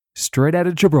Straight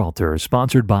Outta Gibraltar,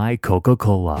 sponsored by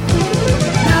Coca-Cola.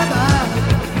 Nada,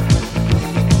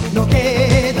 no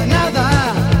queda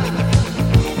nada.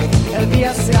 El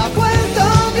día se ha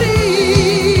vuelto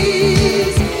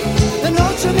gris. De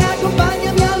noche me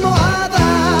acompaña mi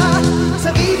almohada.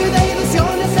 Se vive de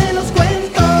ilusiones en los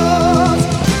cuentos.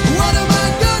 What am I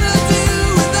gonna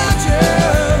do without you?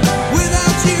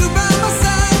 Without you by my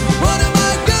side. What am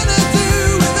I gonna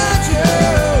do without you?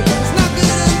 It's not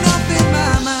good enough in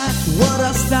my mind. What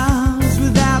are stars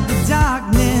without the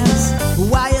darkness?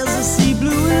 Why is the sea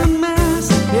blue and mass?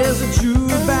 Is it true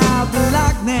about the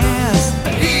Loch Ness?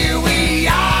 Here we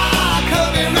are,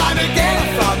 coming round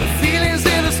again. From the feelings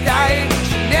in the sky,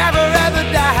 should never ever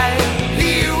die.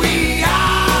 Here we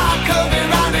are, coming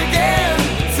round again.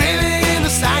 Filling in the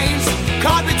signs,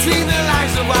 caught between the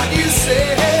lines of what you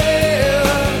said.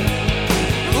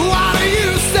 What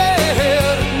you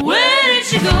said. Where did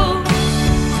she go?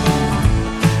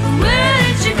 Where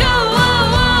did she go?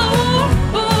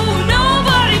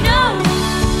 Nobody knows.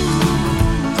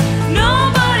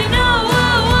 Nobody knows.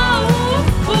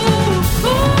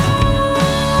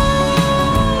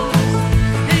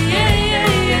 Yeah, yeah, yeah,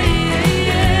 yeah,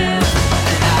 yeah.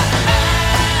 And I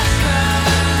ask her,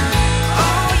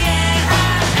 oh yeah, I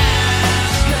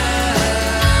ask her,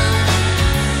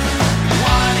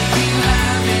 what are you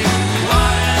having?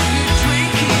 What are you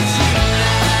drinking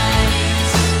tonight?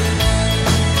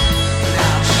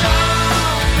 Now show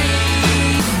me.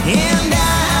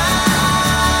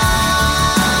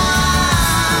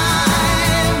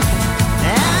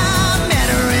 And I met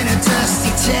her in a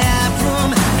dusty tap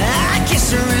room. I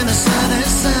kissed her in the southern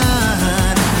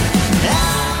sun.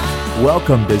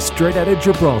 Welcome to Straight Outta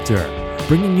Gibraltar,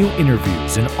 bringing you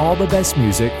interviews and all the best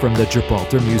music from the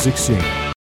Gibraltar music scene.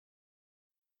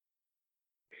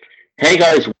 Hey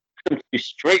guys, welcome to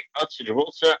Straight Out to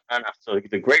Gibraltar. And after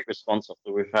the great response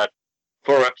after we've had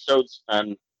 4 episodes,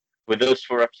 and with those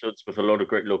 4 episodes with a lot of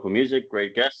great local music,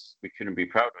 great guests, we couldn't be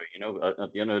prouder. You know,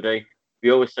 at the end of the day, we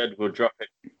always said we'll drop it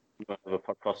when the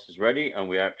podcast is ready, and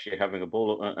we're actually having a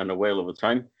ball and a whale of a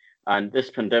time. And this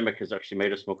pandemic has actually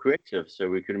made us more creative, so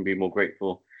we couldn't be more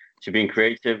grateful to being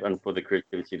creative and for the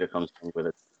creativity that comes with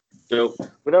it. So,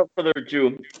 without further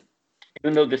ado,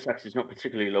 even though this act is not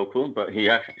particularly local, but he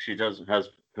actually has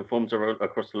performed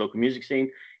across the local music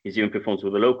scene. He's even performed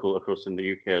with a local across in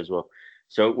the UK as well.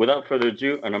 So without further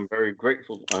ado, and I'm very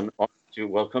grateful and honored to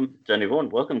welcome Danny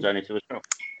Vaughan. Welcome, Danny, to the show.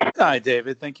 Hi,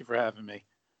 David. Thank you for having me.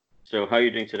 So how are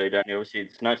you doing today, Danny? Obviously,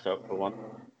 it's nice out for one.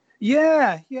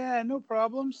 Yeah, no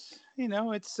problems. You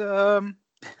know, it's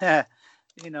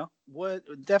what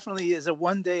definitely is a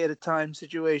one day at a time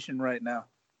situation right now.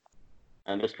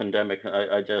 And this pandemic,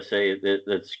 I just say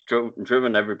it's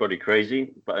driven everybody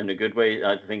crazy, but in a good way.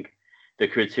 I think the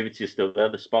creativity is still there.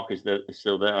 The spark is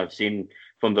still there. I've seen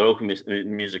from the local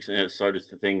music side of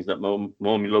things that more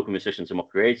local musicians are more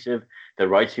creative. They're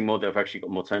writing more. They've actually got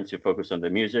more time to focus on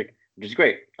their music, which is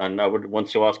great. And I would want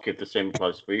to ask if the same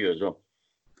applies for you as well.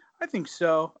 I think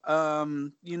so. I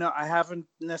haven't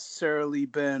necessarily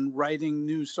been writing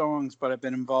new songs, but I've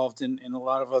been involved in a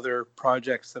lot of other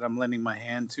projects that I'm lending my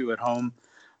hand to at home.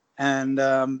 And,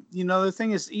 the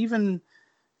thing is, even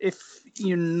if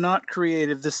you're not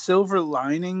creative, the silver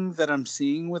lining that I'm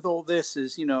seeing with all this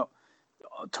is,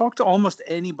 talk to almost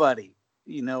anybody,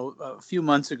 a few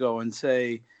months ago and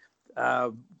say,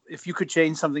 if you could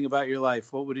change something about your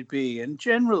life, what would it be? And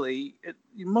generally,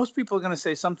 most people are going to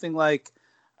say something like,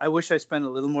 I wish I spent a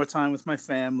little more time with my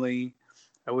family.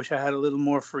 I wish I had a little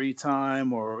more free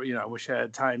time, or, I wish I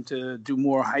had time to do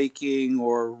more hiking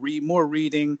or read more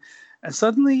reading. And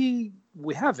suddenly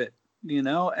we have it,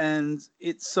 and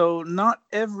it's so not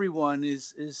everyone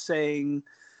is saying,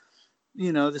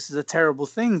 this is a terrible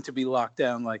thing to be locked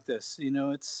down like this.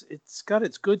 It's got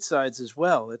its good sides as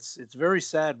well. It's very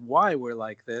sad why we're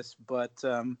like this, but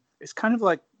it's kind of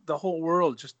like the whole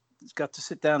world just got to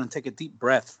sit down and take a deep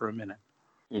breath for a minute.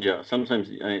 Yeah, sometimes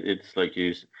it's like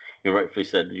you rightfully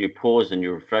said, you pause and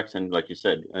you reflect, and like you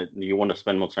said, you want to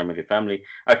spend more time with your family.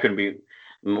 I couldn't be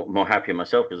more happier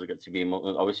myself because I get to be more,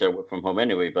 obviously I work from home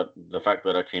anyway, but the fact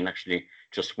that I can actually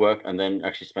just work and then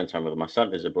actually spend time with my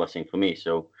son is a blessing for me.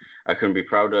 So I couldn't be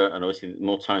prouder, and obviously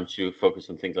more time to focus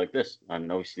on things like this, and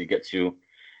obviously get to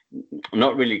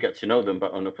not really get to know them,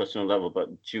 but on a personal level, but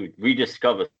to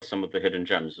rediscover some of the hidden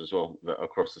gems as well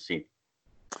across the scene.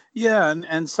 Yeah,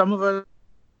 and some of us,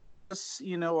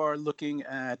 are looking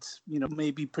at,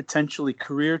 maybe potentially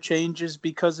career changes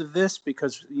because of this,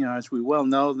 because, as we well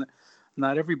know,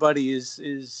 not everybody is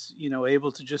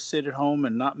able to just sit at home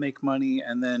and not make money.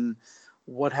 And then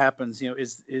what happens,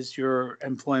 is your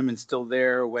employment still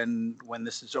there when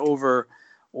this is over?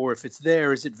 or if it's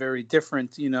there, is it very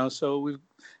different? So we've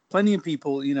plenty of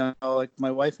people, like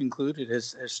my wife included,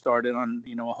 has started on,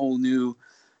 a whole new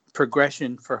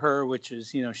progression for her, which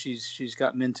is, she's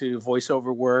gotten into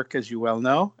voiceover work, as you well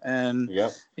know, and Yeah.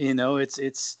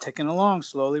 it's ticking along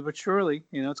slowly but surely.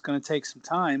 It's going to take some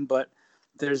time, but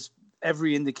there's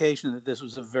every indication that this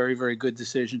was a very, very good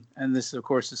decision, and this, of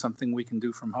course, is something we can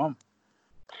do from home.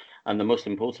 And the most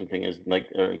important thing is, like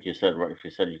you said, right? If you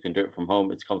said you can do it from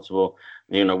home, it's comfortable.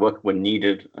 Work when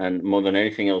needed, and more than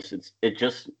anything else,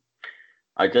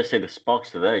 I just say the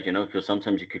sparks are there, because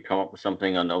sometimes you could come up with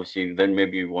something, and obviously then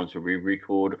maybe you want to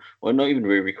re-record, or not even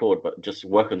re-record, but just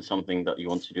work on something that you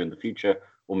want to do in the future,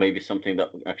 or maybe something that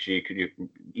actually you could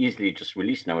easily just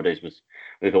release nowadays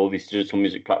with all these digital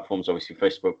music platforms. Obviously,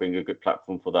 Facebook being a good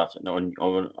platform for that, and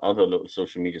on other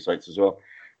social media sites as well.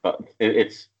 But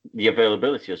it's the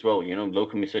availability as well.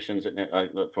 Local musicians,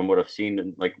 from what I've seen,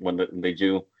 and like when they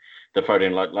do the Friday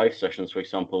Night Live sessions, for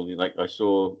example, like I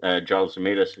saw Giles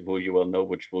Ramirez, who you well know,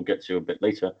 which we'll get to a bit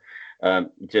later,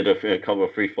 did a cover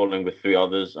of Free Falling with 3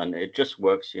 others, and it just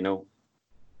works, and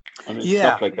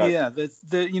stuff like that. Yeah.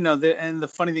 And the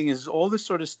funny thing is, all this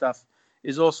sort of stuff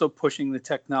is also pushing the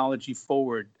technology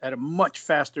forward at a much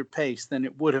faster pace than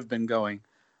it would have been going.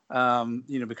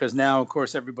 Because now, of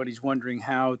course, everybody's wondering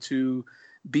how to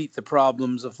beat the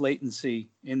problems of latency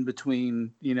in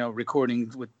between,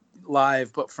 recording with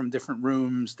live, but from different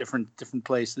rooms, different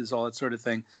places, all that sort of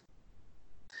thing.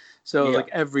 So like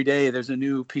every day there's a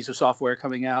new piece of software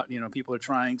coming out. People are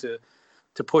trying to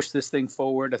push this thing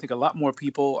forward. I think a lot more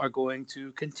people are going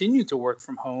to continue to work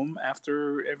from home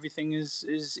after everything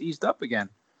is eased up again.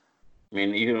 I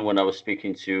mean, even when I was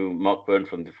speaking to Mark Byrne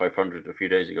from the 500 a few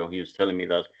days ago, he was telling me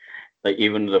that, like,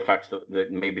 even the fact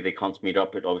that maybe they can't meet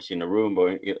up, obviously in a room,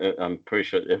 or I'm pretty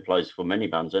sure it applies for many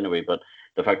bands anyway, but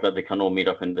the fact that they can all meet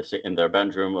up in their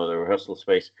band room or their rehearsal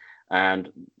space,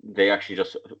 and they actually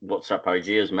just WhatsApp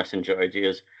ideas, messenger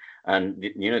ideas, and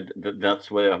that's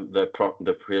where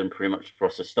the pretty much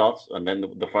process starts, and then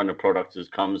the final product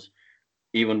comes.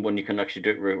 Even when you can actually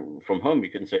do it from home, you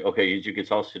can say, okay, you do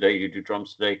guitars today, you do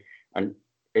drums today, and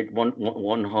it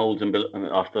one holds, and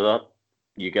after that,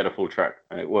 you get a full track,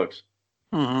 and it works.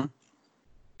 Mm-hmm.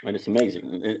 And it's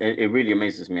amazing. It really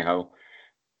amazes me how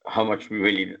much we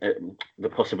really the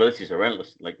possibilities are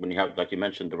endless. Like when you have, like you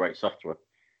mentioned, the right software.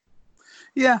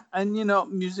 Yeah, and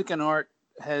music and art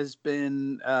has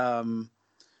been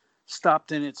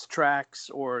stopped in its tracks,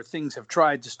 or things have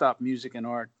tried to stop music and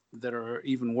art that are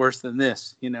even worse than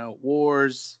this.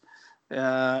 Wars.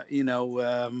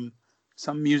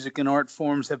 Some music and art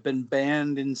forms have been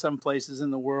banned in some places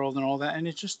in the world, and all that, and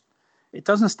it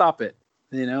doesn't stop it.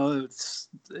 It's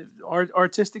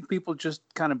artistic people just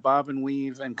kind of bob and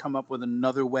weave and come up with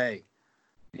another way.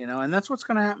 And that's what's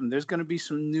going to happen. There's going to be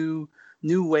some new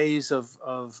ways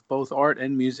of both art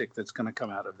and music that's going to come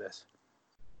out of this.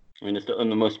 I mean,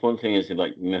 and the most important thing is that,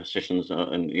 like, musicians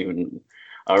and even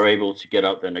are able to get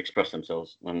out there and express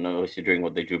themselves, and obviously doing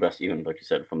what they do best, even like you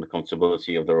said, from the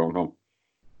comfortability of their own home.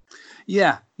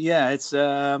 Yeah,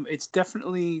 it's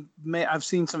definitely. I've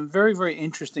seen some very, very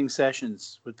interesting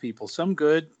sessions with people. Some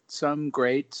good, some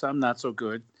great, some not so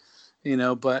good.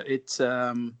 But it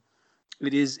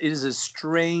is a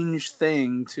strange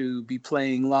thing to be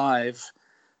playing live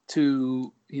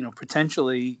to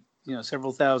potentially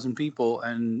several thousand people,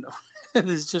 and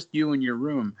it's just you in your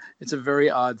room. It's a very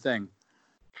odd thing.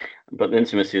 But the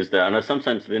intimacy is there, and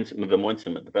sometimes the more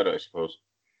intimate, the better, I suppose.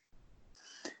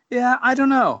 Yeah, I don't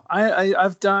know.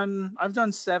 I've done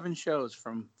 7 shows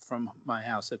from my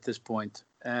house at this point,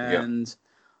 and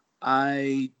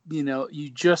you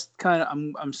just kind of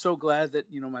I'm so glad that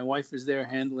my wife is there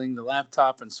handling the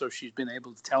laptop, and so she's been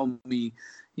able to tell me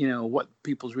what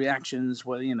people's reactions,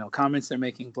 what comments they're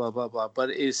making, blah blah blah.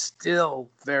 But it is still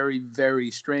very,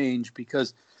 very strange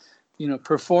because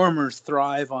performers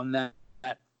thrive on that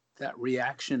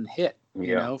reaction hit.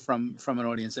 From an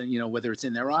audience, and whether it's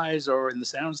in their eyes or in the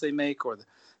sounds they make or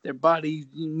their body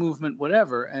movement,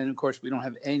 whatever. And of course, we don't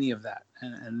have any of that,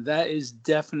 and that is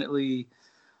definitely.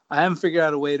 I haven't figured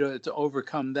out a way to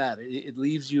overcome that. It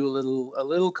leaves you a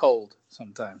little cold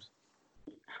sometimes.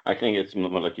 I think it's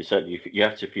like you said, you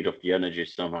have to feed off the energy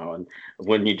somehow, and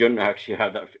when you don't actually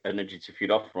have that energy to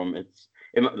feed off from,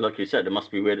 like you said, it must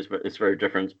be weird. It's very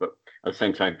different, but at the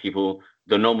same time,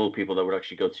 the normal people that would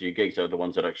actually go to your gigs are the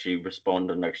ones that actually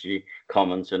respond and actually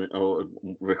comment or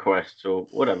request or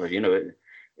whatever.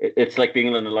 It's like being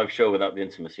in a live show without the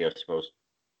intimacy, I suppose.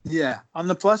 Yeah. On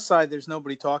the plus side, there's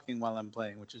nobody talking while I'm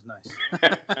playing, which is nice.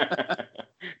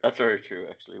 That's very true,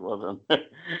 actually. Well done.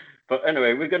 But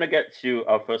anyway, we're going to get to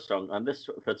our first song. And this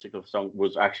particular song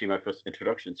was actually my first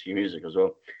introduction to music as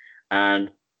well.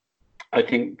 And I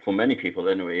think for many people,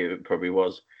 anyway, it probably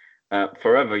was.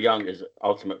 Forever Young is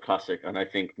ultimate classic. And I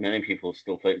think many people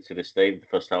still play it to this day, the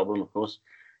first album, of course.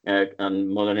 And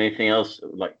more than anything else,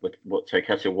 like with what Take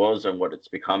It was and what it's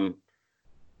become.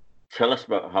 Tell us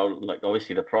about how, like,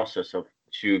 obviously the process of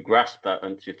to grasp that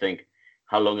and to think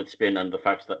how long it's been and the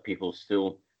fact that people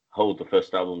still hold the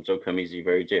first album, So Come Easy,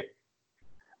 very dear.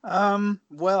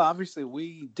 Well, obviously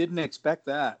we didn't expect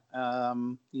that. I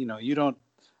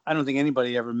don't think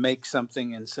anybody ever makes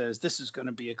something and says, this is going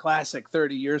to be a classic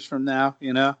 30 years from now,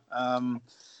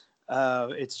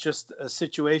 it's just a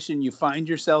situation you find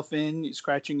yourself in, you're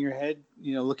scratching your head,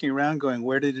 looking around going,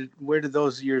 where did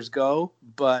those years go?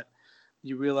 But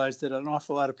you realize that an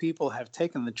awful lot of people have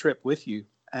taken the trip with you.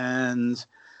 And,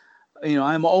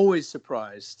 I'm always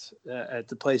surprised at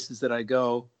the places that I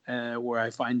go where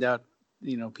I find out,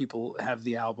 people have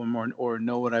the album or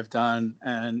know what I've done.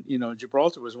 And,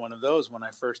 Gibraltar was one of those when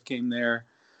I first came there,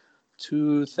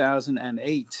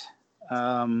 2008.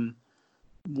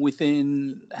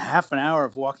 Within half an hour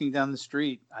of walking down the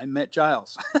street, I met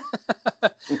Giles,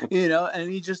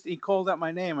 and he called out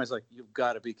my name. I was like, you've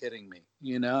got to be kidding me.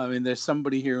 There's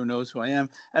somebody here who knows who I am.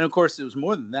 And of course it was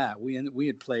more than that. We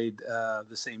had played the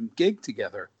same gig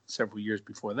together several years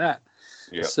before that.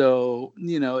 Yeah. So,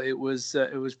 it was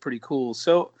pretty cool.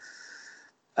 So,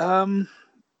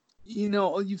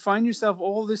 you find yourself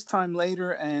all this time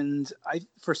later, and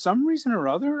for some reason or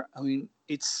other,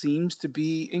 it seems to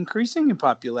be increasing in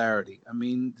popularity.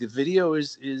 The video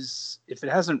is if it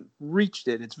hasn't reached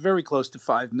it, it's very close to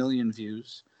 5 million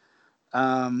views.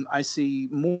 I see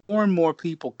more and more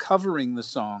people covering the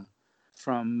song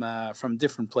from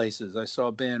different places. I saw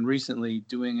a band recently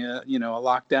doing a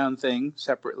lockdown thing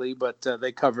separately, but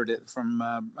they covered it from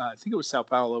I think it was Sao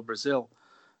Paulo, Brazil.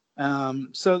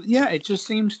 So yeah, it just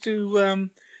seems to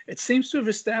have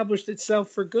established itself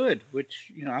for good,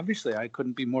 which, obviously I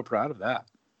couldn't be more proud of that.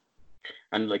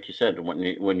 And like you said,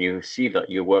 when you see that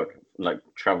your work like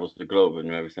travels the globe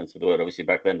in every sense of the word, obviously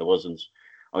back then there wasn't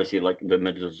obviously like the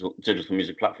digital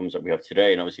music platforms that we have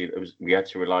today, and obviously we had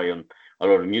to rely on a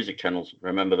lot of music channels.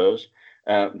 Remember those?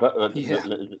 We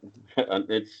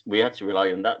had to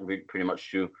rely on that pretty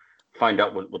much to find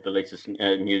out what the latest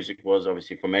music was,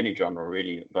 obviously from any genre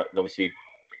really. But obviously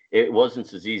it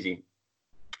wasn't as easy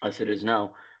as it is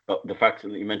now. But the fact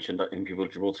that you mentioned that in people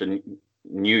Gibraltar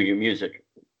knew your music,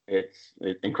 it's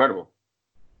incredible.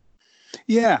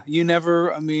 Yeah, you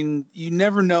never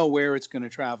know where it's going to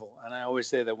travel. And I always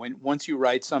say that once you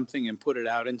write something and put it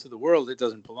out into the world, it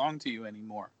doesn't belong to you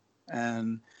anymore.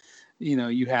 And,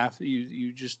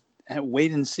 you just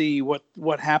wait and see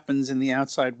what happens in the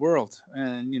outside world.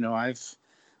 And,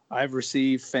 I've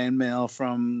received fan mail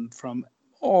from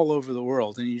all over the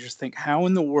world. And you just think, how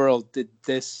in the world did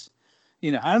this,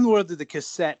 how in the world did the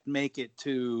cassette make it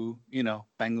to,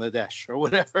 Bangladesh or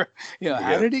whatever?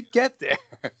 How did it get there?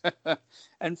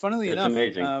 And funnily enough,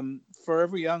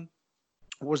 Forever Young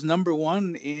was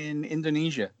 #1 in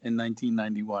Indonesia in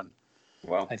 1991.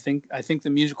 Wow. I think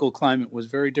the musical climate was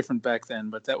very different back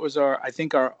then, but that was our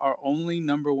only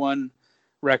 #1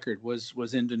 record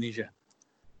was Indonesia.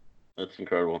 That's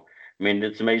incredible.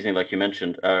 It's amazing. Like you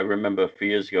mentioned, I remember a few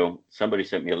years ago, somebody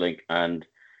sent me a link, and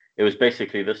it was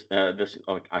basically this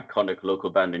iconic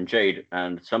local band in Jade,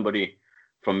 and somebody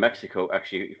from Mexico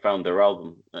actually found their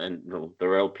album and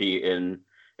their LP in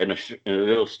a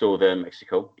little store there in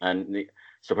Mexico. And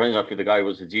surprisingly, the guy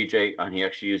was a DJ, and he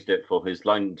actually used it for his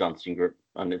line dancing group.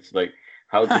 And it's like,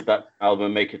 how did that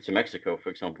album make it to Mexico, for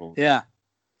example? Yeah.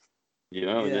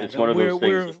 It's one of those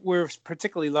things. We're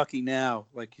particularly lucky now,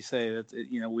 like you say, that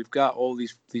we've got all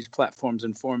these platforms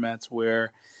and formats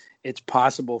where it's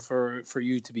possible for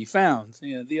you to be found.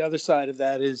 The other side of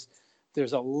that is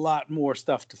there's a lot more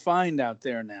stuff to find out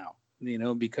there now,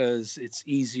 because it's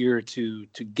easier to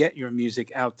get your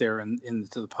music out there and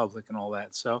into the public and all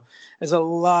that. So there's a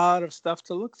lot of stuff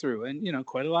to look through, and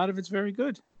quite a lot of it's very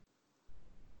good.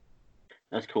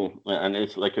 That's cool. And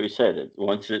it's like we said,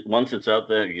 once it's out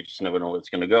there, you just never know where it's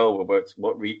going to go, or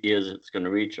what ears it's going to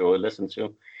reach or listen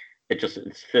to. It's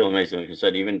still amazing. Like you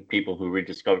said, even people who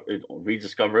rediscover it or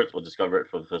discover it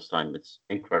for the first time. It's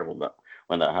incredible that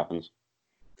when that happens.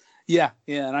 Yeah,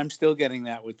 and I'm still getting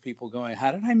that with people going,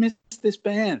 how did I miss this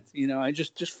band? I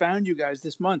just found you guys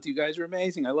this month. You guys are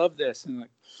amazing. I love this. And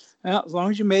well, as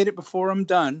long as you made it before I'm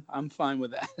done, I'm fine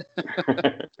with that.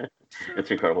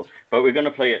 It's incredible. But we're going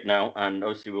to play it now, and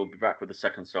obviously we'll be back with the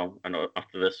second song and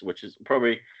after this, which is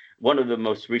probably one of the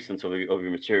most recent of your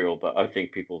material, but I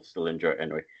think people still enjoy it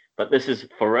anyway. But this is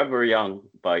Forever Young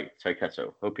by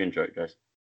Taiketo. Hope you enjoy it, guys.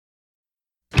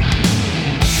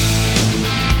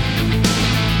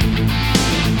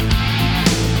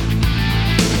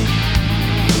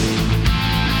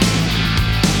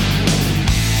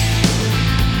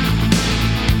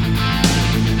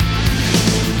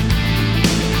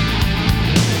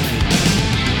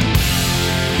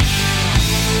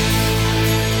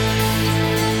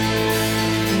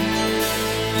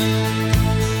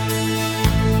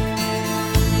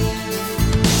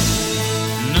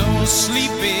 No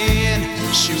sleeping,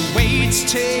 she waits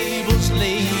tables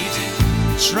late,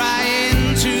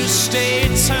 trying to stay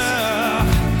tough,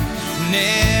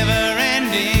 never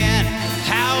ending.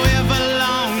 However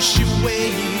long she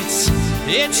waits,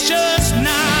 it's just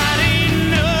not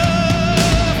enough.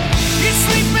 He's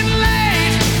sleeping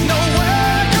late, no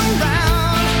work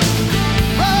around.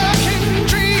 Broken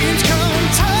dreams come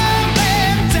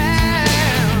tumbling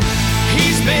down.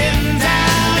 He's been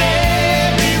down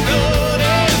every road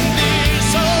and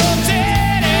this old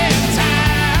dead end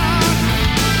town.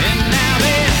 And now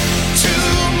there's two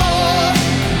more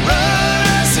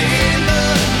runners in the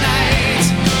night.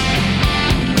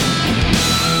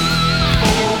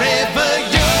 Forever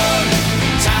young,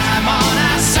 time on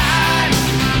our side.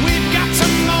 We've got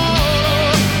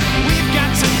tomorrow, we've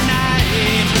got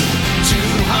tonight. Two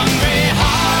hungry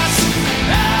hearts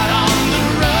out on the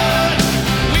road.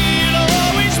 We'll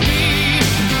always be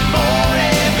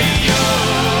forever young.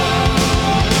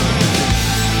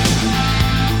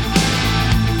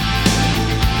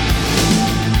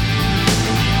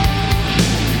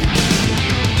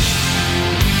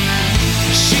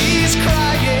 She's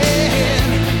crying,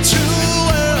 two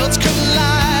worlds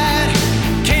collide.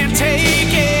 Can't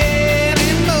take it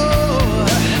anymore.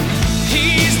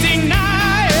 He's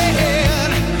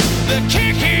denying the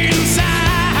kick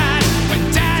inside when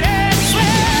Daddy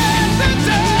slammed the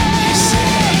door. He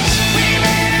says, "We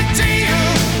made a deal,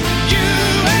 you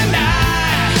and I.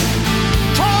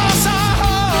 Cross our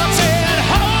hearts and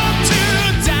hope to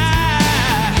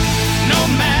die. No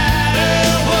matter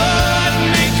what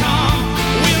may come,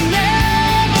 we'll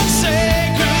never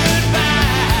say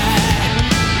goodbye."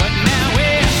 But now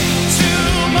we're two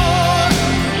more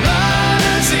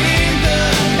runners in the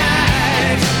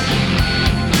night.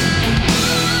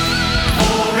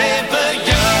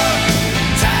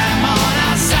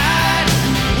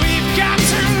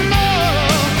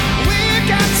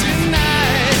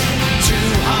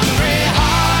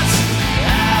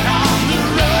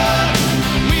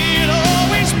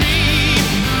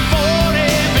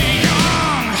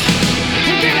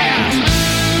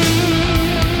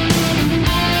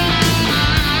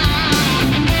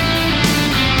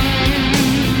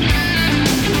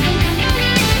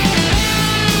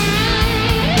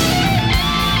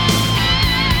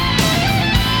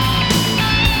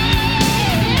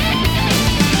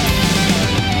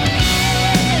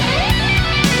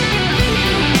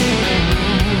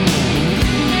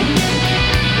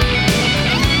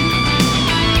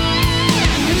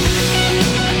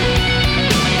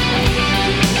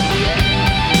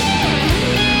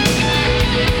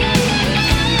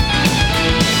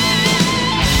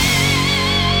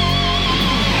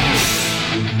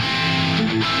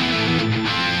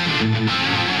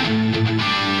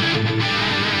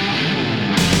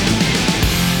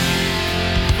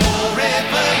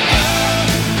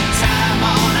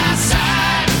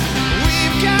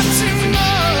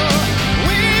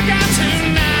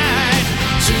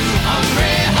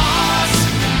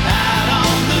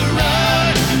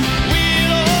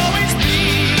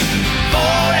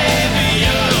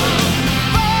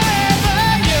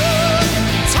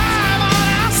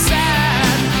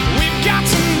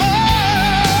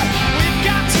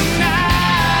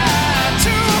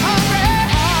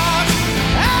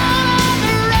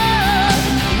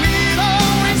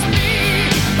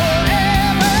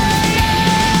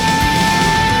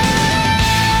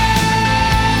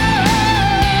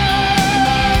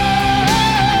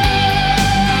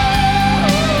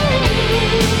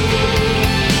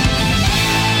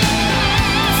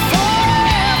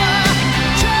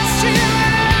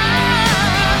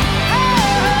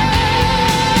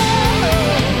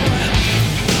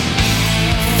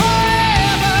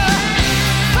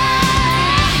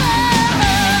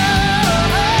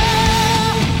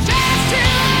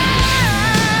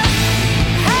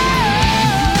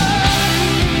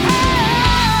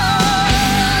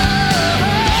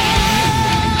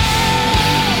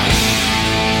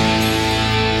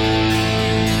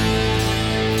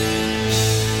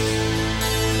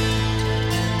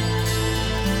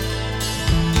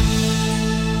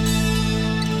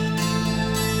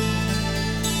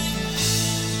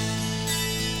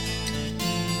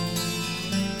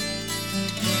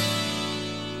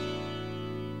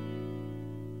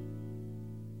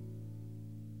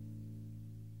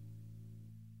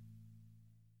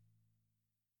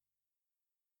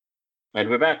 And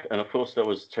we're back. And of course, that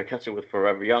was Taketa with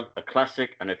Forever Young, a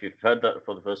classic. And if you've heard that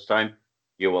for the first time,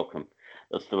 you're welcome.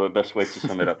 That's the best way to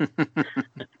sum it up.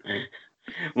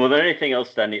 More than anything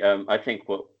else, Danny, I think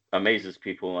what amazes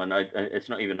people, and it's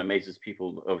not even amazes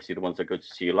people, obviously the ones that go to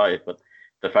see you live, but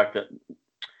the fact that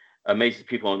amazes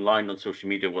people online on social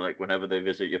media, like whenever they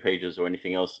visit your pages or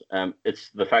anything else, it's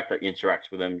the fact that you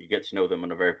interact with them, you get to know them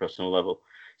on a very personal level.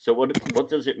 So what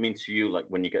does it mean to you, like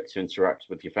when you get to interact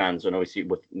with your fans, and obviously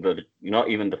with the not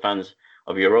even the fans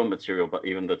of your own material, but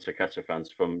even the Takata fans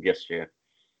from yesteryear?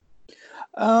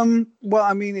 Well,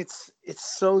 I mean, it's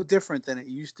so different than it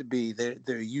used to be.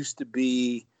 There used to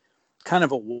be kind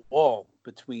of a wall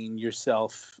between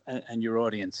yourself and your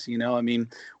audience. You know, I mean,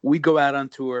 we'd go out on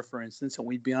tour, for instance, and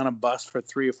we'd be on a bus for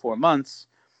 3 or 4 months,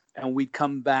 and we'd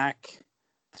come back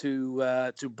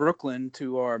to Brooklyn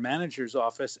to our manager's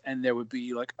office, and there would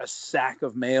be like a sack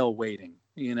of mail waiting.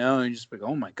 You know, and you just be like,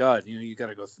 oh my God, you know, you got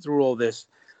to go through all this.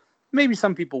 Maybe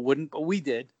some people wouldn't, but we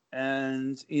did.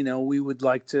 And, you know, we would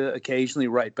like to occasionally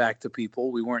write back to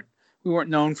people. We weren't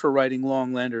known for writing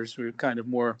long letters. We were kind of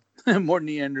more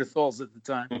Neanderthals at the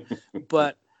time.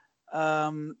 But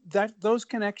those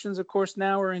connections, of course,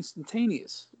 now are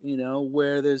instantaneous, you know,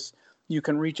 where you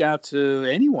can reach out to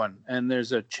anyone and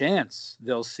there's a chance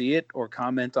they'll see it or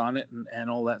comment on it and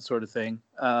all that sort of thing.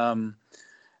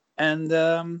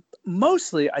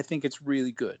 Mostly I think it's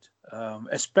really good,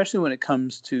 especially when it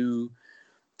comes to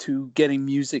getting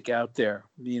music out there.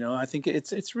 You know, I think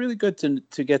it's really good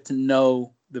to get to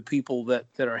know the people that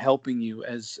are helping you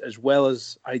as well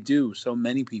as I do so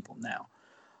many people now.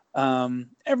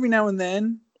 Every now and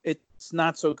then it's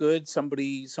not so good.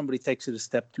 Somebody takes it a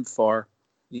step too far,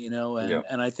 you know,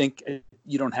 and I think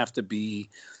you don't have to be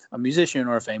a musician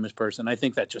or a famous person. I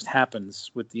think that just happens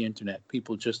with the internet.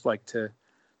 People just like to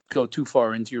go too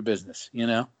far into your business, you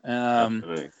know.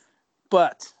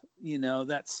 But you know,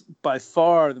 that's by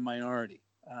far the minority.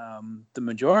 The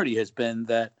majority has been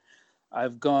that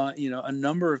I've gone, you know, a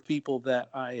number of people that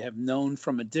I have known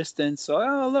from a distance. So,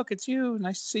 oh, look, it's you.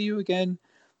 Nice to see you again.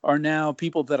 Are now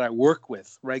people that I work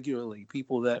with regularly,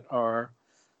 people that are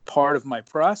part of my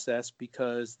process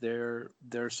because they're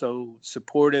so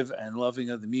supportive and loving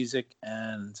of the music.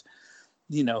 And,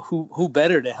 you know, who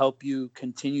better to help you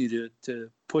continue to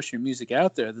push your music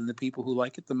out there than the people who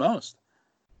like it the most?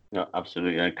 No,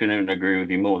 absolutely. I couldn't agree with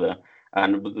you more there.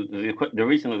 And the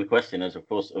reason of the question is, of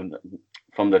course,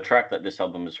 from the track that this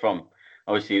album is from.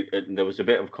 Obviously, there was a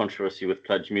bit of controversy with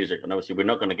Pledge Music, and obviously we're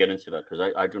not going to get into that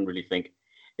because I don't really think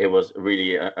it was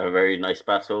really a very nice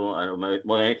battle. And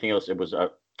more than anything else, it was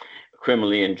a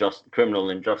criminal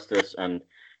injustice.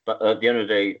 But at the end of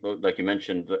the day, like you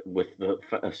mentioned, with the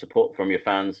support from your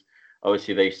fans,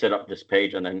 obviously they set up this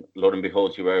page, and then lo and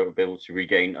behold, you were able to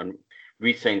regain and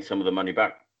retain some of the money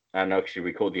back and actually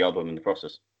record the album in the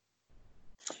process.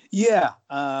 Yeah.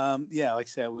 Like I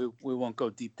said, we won't go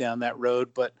deep down that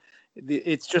road, but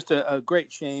it's just a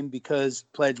great shame because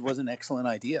Pledge was an excellent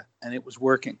idea and it was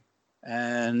working.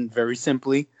 And very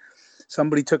simply,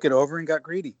 somebody took it over and got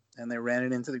greedy and they ran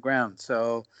it into the ground.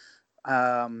 So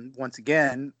once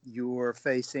again, you're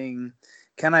facing,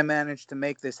 can I manage to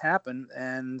make this happen?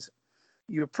 And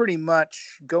you're pretty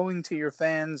much going to your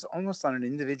fans almost on an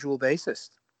individual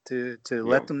basis to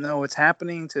let them know what's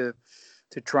happening, to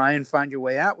try and find your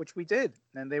way out, which we did.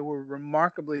 And they were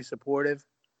remarkably supportive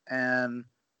and,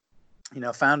 you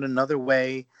know, found another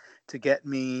way to get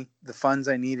me the funds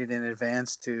I needed in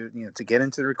advance to get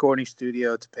into the recording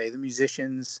studio, to pay the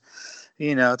musicians,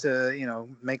 to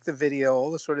make the video,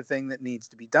 all the sort of thing that needs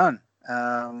to be done.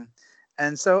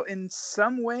 And so in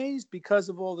some ways, because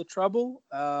of all the trouble,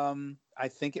 I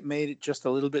think it made it just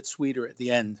a little bit sweeter at the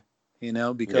end,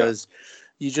 because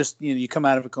you just, you come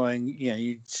out of it going,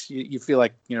 you feel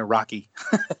like, Rocky.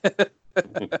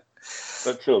 But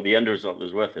still, the end result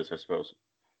is worth it, I suppose.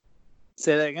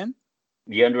 Say that again?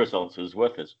 The end result is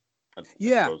worth it.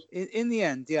 Yeah, in the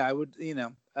end, yeah, I would,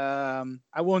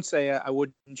 I won't say I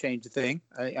wouldn't change a thing.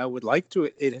 I would like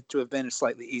it to have been a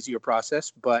slightly easier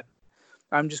process, but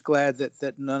I'm just glad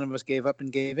that none of us gave up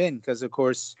and gave in, because, of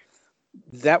course,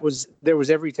 there was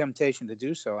every temptation to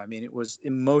do so. I mean, it was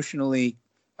emotionally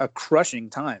a crushing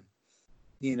time,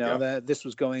 that this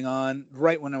was going on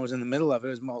right when I was in the middle of it.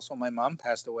 It was also my mom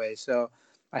passed away. So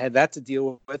I had that to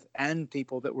deal with, and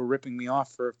people that were ripping me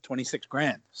off for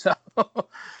 $26,000. So,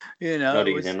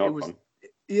 it was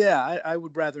yeah, I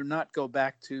would rather not go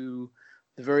back to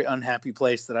the very unhappy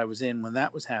place that I was in when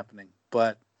that was happening.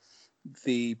 But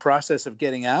the process of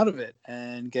getting out of it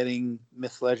and getting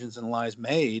Myths, Legends, and Lies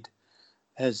made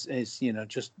has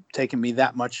just taken me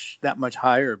that much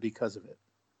higher because of it.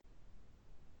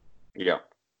 Yeah.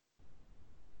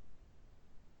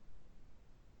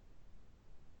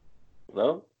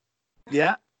 Hello?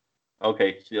 Yeah.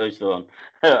 Okay, so you're still on.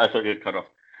 I thought you'd cut off.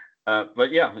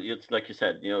 But yeah, it's like you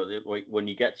said, when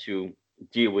you get to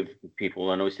deal with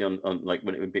people, and obviously on like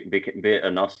when it would be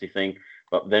a nasty thing,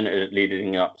 but then it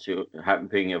leading up to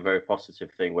being a very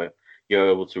positive thing where you're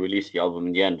able to release the album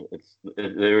in the end.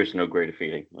 There is no greater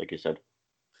feeling, like you said.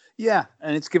 Yeah,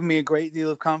 and it's given me a great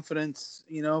deal of confidence,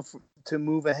 to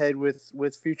move ahead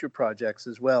with future projects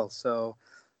as well. So,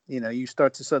 you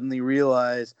start to suddenly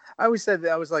realize. I always said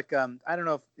that I was like, I don't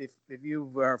know if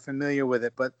you are familiar with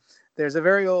it, but there's a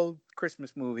very old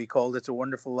Christmas movie called "It's a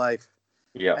Wonderful Life,"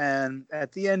 Yeah. and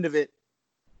at the end of it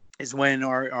is when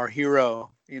our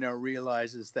hero,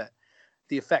 realizes that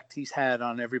the effect he's had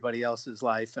on everybody else's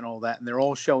life and all that, and they're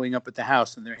all showing up at the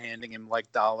house and they're handing him like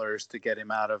dollars to get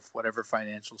him out of whatever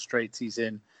financial straits he's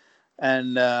in.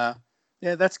 And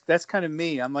yeah, that's kind of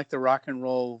me. I'm like the rock and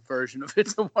roll version of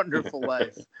 "It's a Wonderful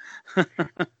Life."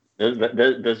 There's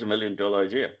 $1 million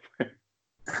idea.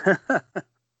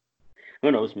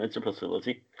 Who knows? It's a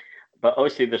possibility. But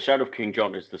obviously, The Shadow of King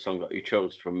John is the song that you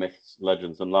chose from Myths,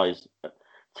 Legends, and Lies.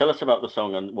 Tell us about the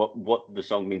song and what the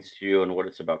song means to you and what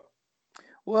it's about.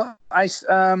 Well,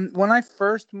 when I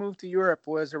first moved to Europe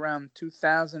was around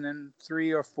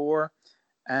 2003 or 4,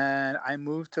 and I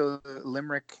moved to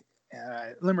Limerick,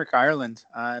 Ireland.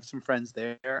 I have some friends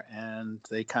there, and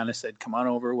they kind of said, "Come on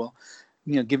over. We'll,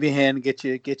 give you a hand, get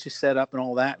you set up and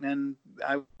all that." And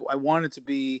I wanted to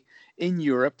be in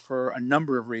Europe for a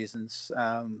number of reasons.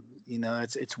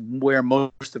 It's where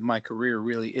most of my career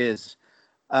really is.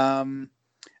 And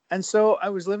so I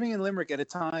was living in Limerick at a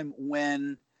time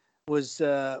when was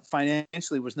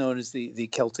financially was known as the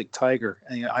Celtic Tiger.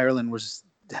 And, Ireland was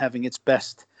having its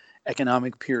best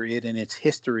economic period in its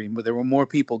history, but there were more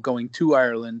people going to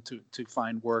Ireland to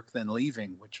find work than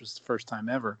leaving, which was the first time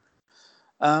ever.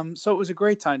 So it was a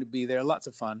great time to be there, lots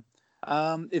of fun.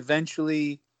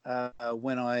 Eventually,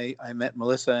 when I met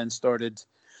Melissa and started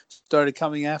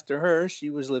coming after her, she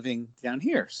was living down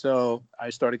here. So I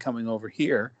started coming over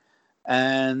here.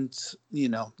 And,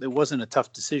 it wasn't a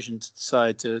tough decision to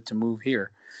decide to move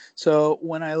here. So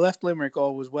when I left Limerick,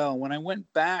 all was well. When I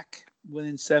went back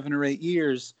within 7 or 8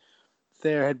 years,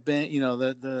 there had been,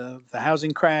 the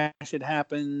housing crash had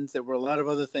happened. There were a lot of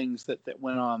other things that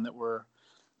went on that were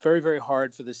very, very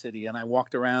hard for the city. And I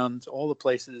walked around all the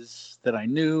places that I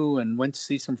knew and went to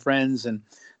see some friends, and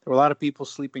there were a lot of people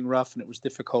sleeping rough, and it was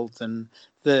difficult. And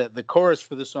the chorus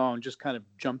for the song just kind of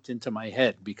jumped into my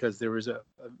head because there was an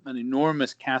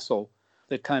enormous castle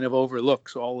that kind of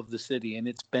overlooks all of the city, and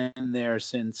it's been there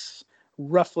since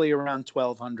roughly around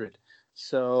 1200.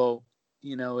 So,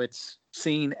 it's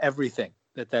seen everything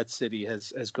that city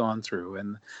has gone through,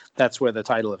 and that's where the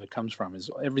title of it comes from, is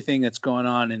everything that's going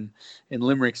on in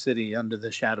Limerick City under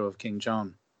the shadow of King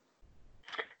John.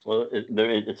 Well,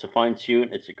 it's a fine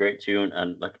tune. It's a great tune,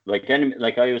 and like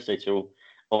I always say to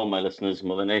all my listeners,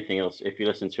 more than anything else, if you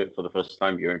listen to it for the first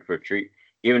time, you're in for a treat.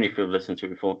 Even if you've listened to it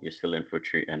before, you're still in for a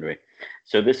treat anyway.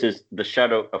 So this is The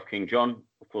Shadow of King John,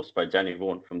 of course, by Danny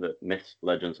Vaughan from the Myths,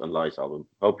 Legends, and Lies album.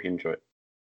 Hope you enjoy it.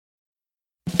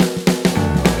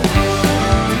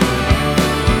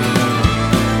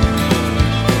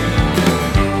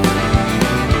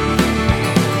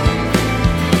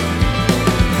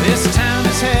 This town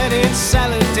has had its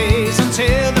salad days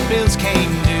until the bills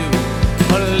came due.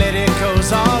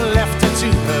 Politicos all left her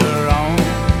to her own.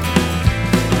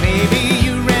 Maybe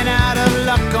you ran out of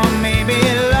luck, or maybe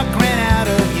luck ran out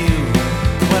of you.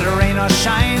 But rain or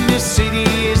shine, this city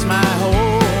is my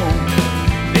home.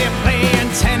 They're playing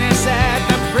tennis at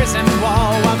the prison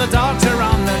wall while the dogs are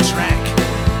on the track,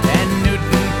 and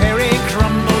Newton Perry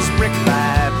crumbles brick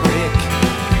by brick.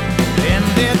 And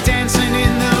they're dancing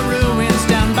in the ruins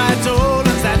down by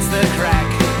Dolan's, that's the crack,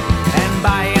 and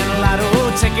buying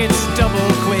lotto tickets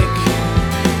double quick.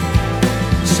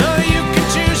 So you can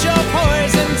choose your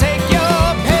poison, take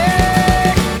your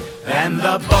pick. And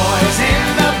the boys in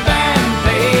the band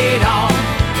played on,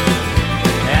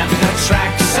 and the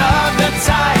tracks of the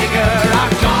tiger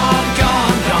are gone,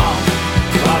 gone, gone.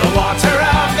 While the water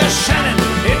of the Shannon,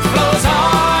 it flows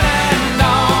on and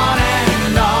on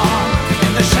and on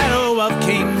in the shadow of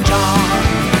King John.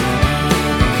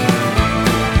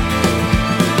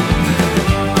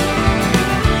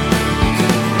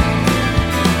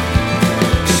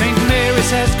 St.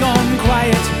 Mary's has gone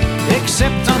quiet,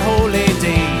 except on holy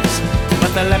days,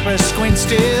 but the lepers squint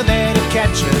still there to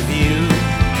catch a view.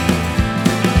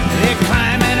 They're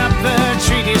climbing up the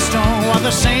treaty stone while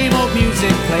the same old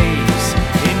music plays.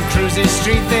 In Cruises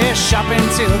Street they're shopping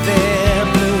till they're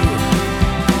blue.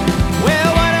 Well,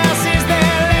 what else is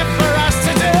there left for us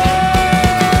to do?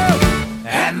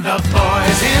 And the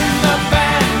boys in the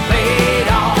band play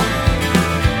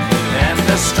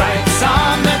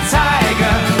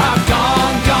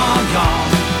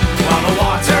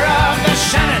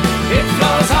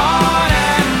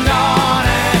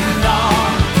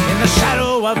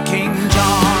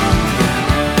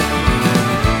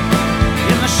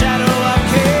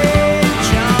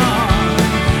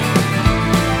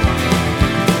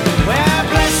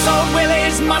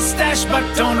his mustache, but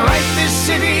don't write this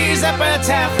city's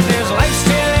epitaph. There's life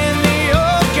still in the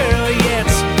old girl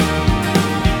yet.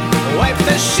 Wipe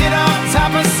the shit off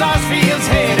top of Sarsfield's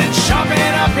head and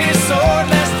sharpen up his sword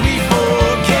lest we forget.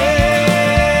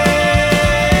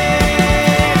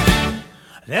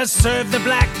 They'll serve the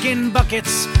black in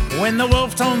buckets when the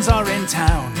wolf tones are in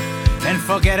town, and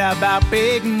forget about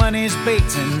big money's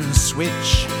bait and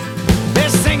switch. They're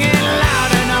singing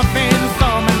loud enough in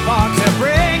Thurman Park to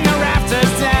bring the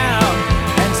rafters down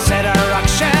and set a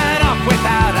ruction up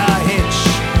without a hitch.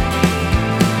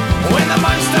 When the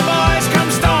Munster boys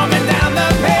come storming down the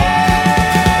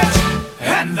pitch,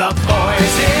 and the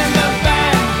boys in the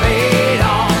band played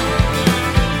on,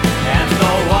 and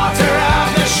the water of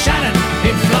the Shannon,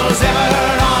 it flows ever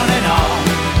on and on.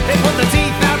 They put the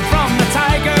teeth out from the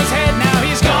tiger's head, now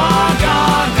he's gone,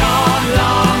 gone, gone,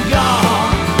 long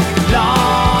gone,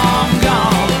 long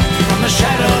gone, from the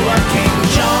shadow of King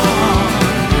John,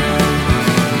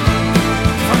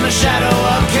 from the shadow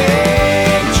of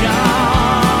King John,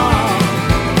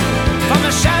 from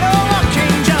the shadow of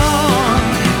King John.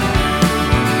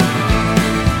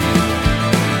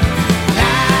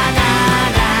 La, la, la,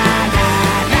 la,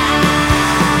 la.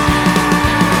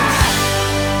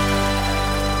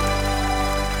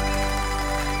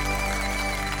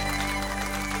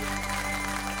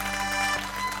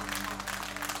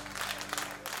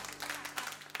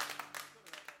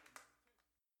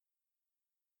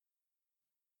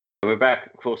 We're back,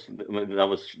 of course. That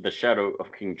was The Shadow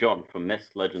of King John from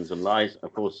Myths, Legends, and Lies.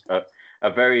 Of course, a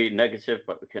very negative,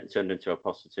 but it turned into a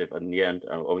positive in the end.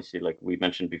 Obviously, like we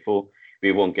mentioned before,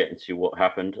 we won't get into what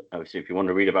happened. Obviously, if you want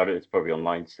to read about it, it's probably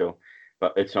online still,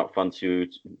 but it's not fun to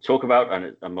talk about.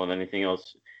 And more than anything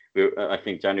else, I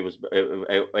think Danny was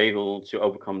able to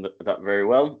overcome that very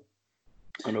well.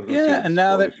 And obviously Yeah, and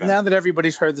now it's that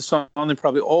everybody's heard the song, they're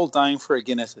probably all dying for a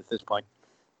Guinness at this point.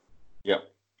 Yeah,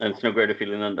 and it's no greater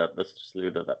feeling than that. Let's just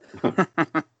leave it at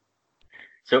that.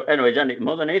 So anyway, Danny,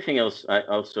 more than anything else, I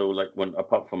also like when,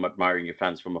 apart from admiring your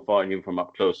fans from afar and even from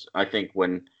up close, I think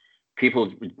when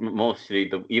people,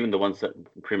 mostly even the ones that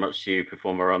pretty much see you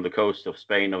perform around the coast of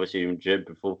Spain, obviously even Jib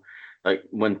before, like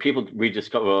when people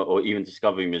rediscover or even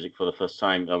discover music for the first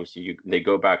time, obviously they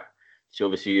go back to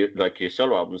obviously like your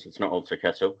solo albums. It's not all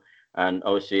Staccato, and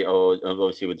obviously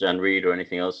with Dan Reed or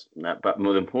anything else. But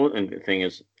more important thing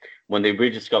is when they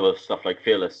rediscover stuff like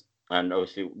Fearless, and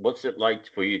obviously what's it like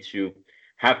for you to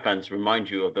have fans remind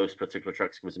you of those particular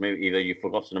tracks, because maybe either you've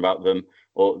forgotten about them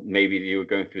or maybe you were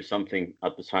going through something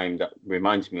at the time that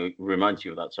reminds you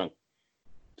of that song.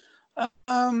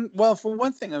 Well, for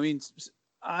one thing, I mean,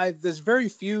 there's very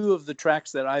few of the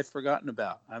tracks that I've forgotten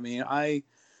about. I mean,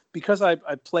 because I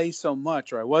play so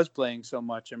much, or I was playing so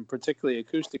much, and particularly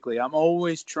acoustically, I'm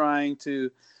always trying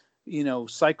to,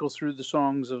 cycle through the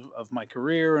songs of my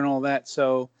career and all that.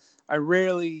 So I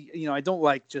rarely, I don't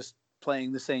like just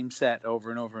playing the same set over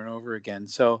and over and over again.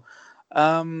 So,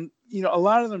 a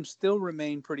lot of them still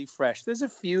remain pretty fresh. There's a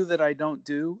few that I don't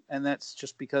do, and that's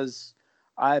just because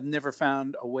I've never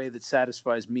found a way that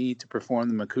satisfies me to perform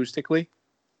them acoustically.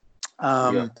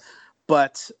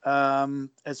 But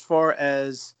as far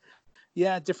as,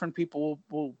 different people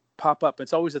will pop up.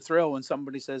 It's always a thrill when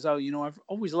somebody says, oh, I've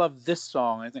always loved this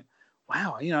song. I think,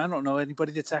 wow, I don't know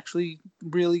anybody that's actually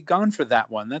really gone for that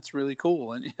one. That's really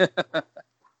cool. And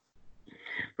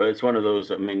but it's one of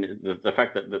those, I mean, the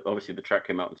fact that obviously the track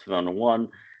came out in 2001,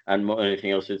 and more than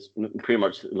anything else, it's pretty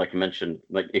much like you mentioned,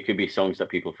 like it could be songs that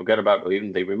people forget about, or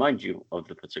even they remind you of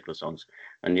the particular songs,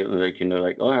 and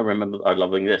oh, I remember I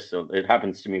loving this. So it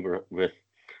happens to me with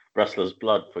Wrestler's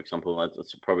Blood, for example.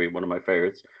 That's probably one of my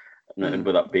favorites,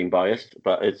 without being biased.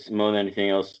 But it's more than anything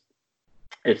else,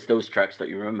 it's those tracks that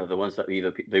you remember, the ones that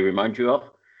either they remind you of,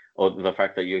 or the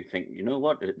fact that you think, you know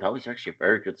what, that was actually a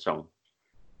very good song.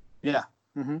 Yeah.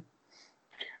 Mm-hmm.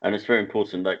 And it's very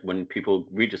important, like when people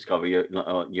rediscover your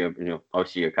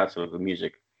obviously your catalog of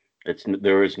music,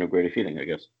 there is no greater feeling, I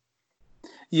guess.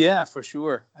 Yeah, for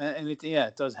sure. And it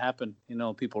does happen.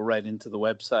 People write into the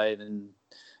website, and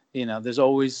there's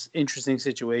always interesting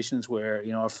situations where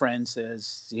a friend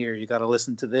says, here, you got to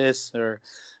listen to this, or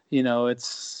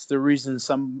it's the reason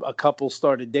a couple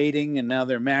started dating and now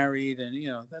they're married, and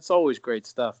that's always great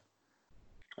stuff.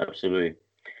 Absolutely.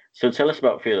 So tell us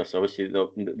about Fearless. Obviously,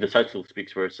 the title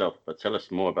speaks for itself, but tell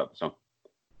us more about the song.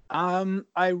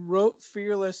 I wrote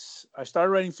Fearless. I started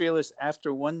writing Fearless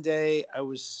after one day I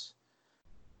was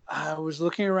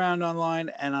looking around online,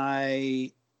 and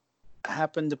I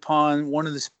happened upon one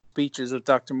of the speeches of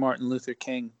Dr. Martin Luther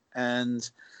King, and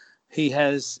he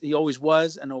always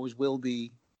was and always will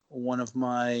be one of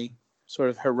my sort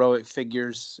of heroic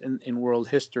figures in world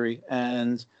history.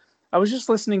 And I was just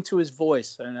listening to his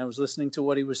voice, and I was listening to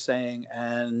what he was saying,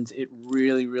 and it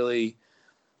really, really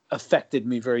affected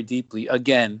me very deeply.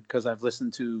 Again, because I've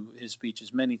listened to his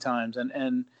speeches many times,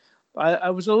 and I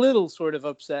was a little sort of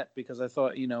upset because I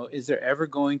thought, is there ever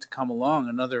going to come along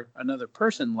another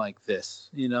person like this,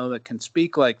 that can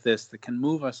speak like this, that can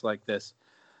move us like this?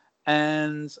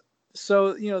 And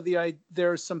so,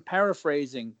 there's some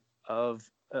paraphrasing of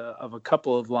a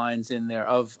couple of lines in there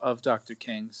of Dr.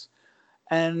 King's.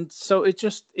 And so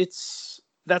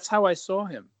that's how I saw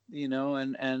him,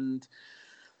 and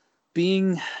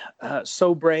being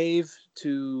so brave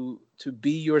to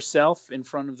be yourself in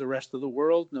front of the rest of the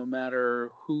world, no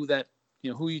matter who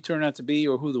you turn out to be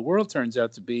or who the world turns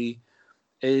out to be,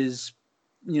 is,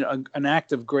 an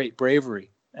act of great bravery.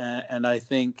 And I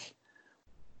think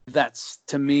that's,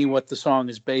 to me, what the song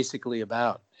is basically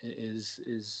about,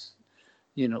 is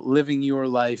living your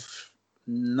life,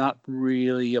 not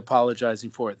really apologizing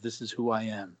for it. This is who I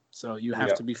am. So you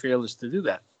have to be fearless to do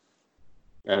that.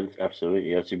 And absolutely,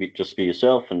 you have to just be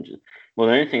yourself. And more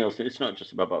than anything else, it's not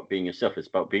just about being yourself. It's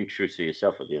about being true to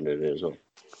yourself at the end of the day as well.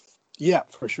 Yeah,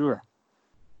 for sure.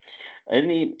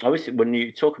 Obviously, when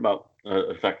you talk about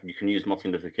the fact that you can use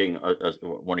Martin Luther King as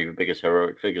one of your biggest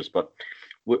heroic figures, but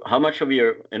how much of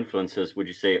your influences would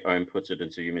you say are inputted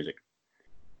into your music?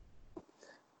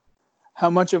 How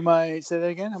much of my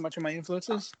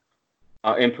influences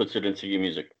are inputted into your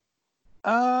music?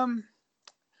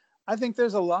 I think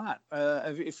there's a lot.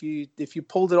 If you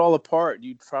pulled it all apart,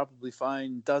 you'd probably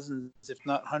find dozens, if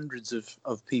not hundreds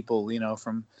of people,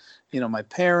 from, my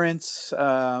parents.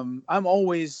 I'm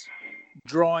always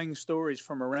drawing stories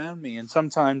from around me. And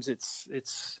sometimes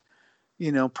it's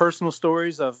personal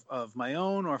stories of my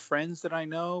own or friends that I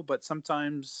know. But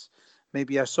sometimes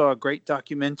maybe I saw a great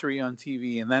documentary on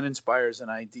TV and that inspires an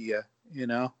idea,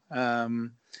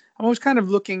 I'm always kind of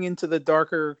looking into the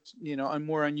darker, and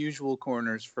more unusual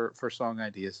corners for song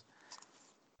ideas.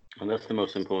 And that's the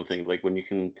most important thing. Like when you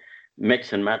can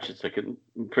mix and match, it's like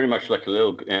pretty much like a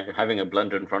little, having a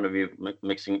blender in front of you,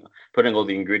 mixing, putting all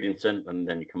the ingredients in, and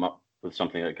then you come up with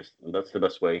something like this. And that's the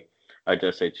best way, I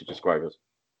dare say, to describe it.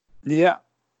 Yeah.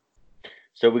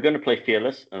 So we're going to play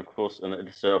Fearless, and of course, and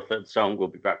this is our third song. We'll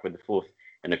be back with the fourth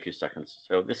in a few seconds.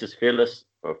 So this is Fearless,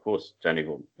 of course, Danny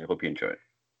Vaughan. I hope you enjoy it.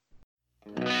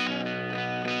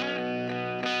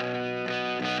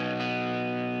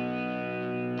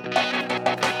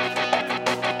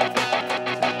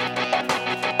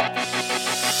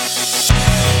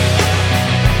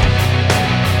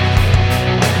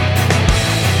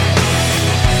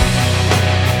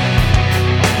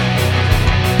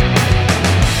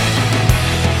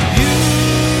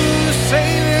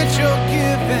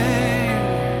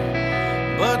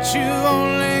 You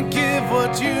only give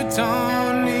what you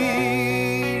don't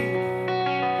need.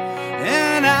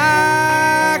 And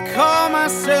I call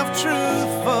myself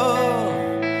truthful,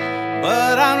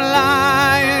 but I'm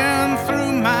lying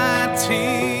through my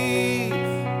teeth.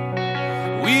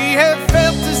 We have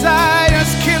felt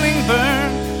desires killing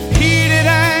burn, heated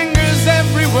angers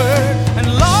everywhere, and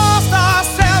lost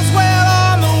ourselves well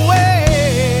on the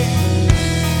way.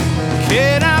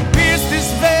 Can I pierce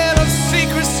this veil of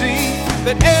secrecy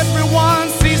that everyone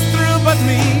sees through but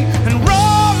me, and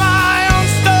roll my own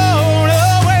stone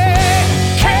away?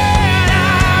 Can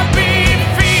I be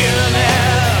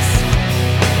fearless?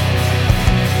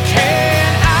 Can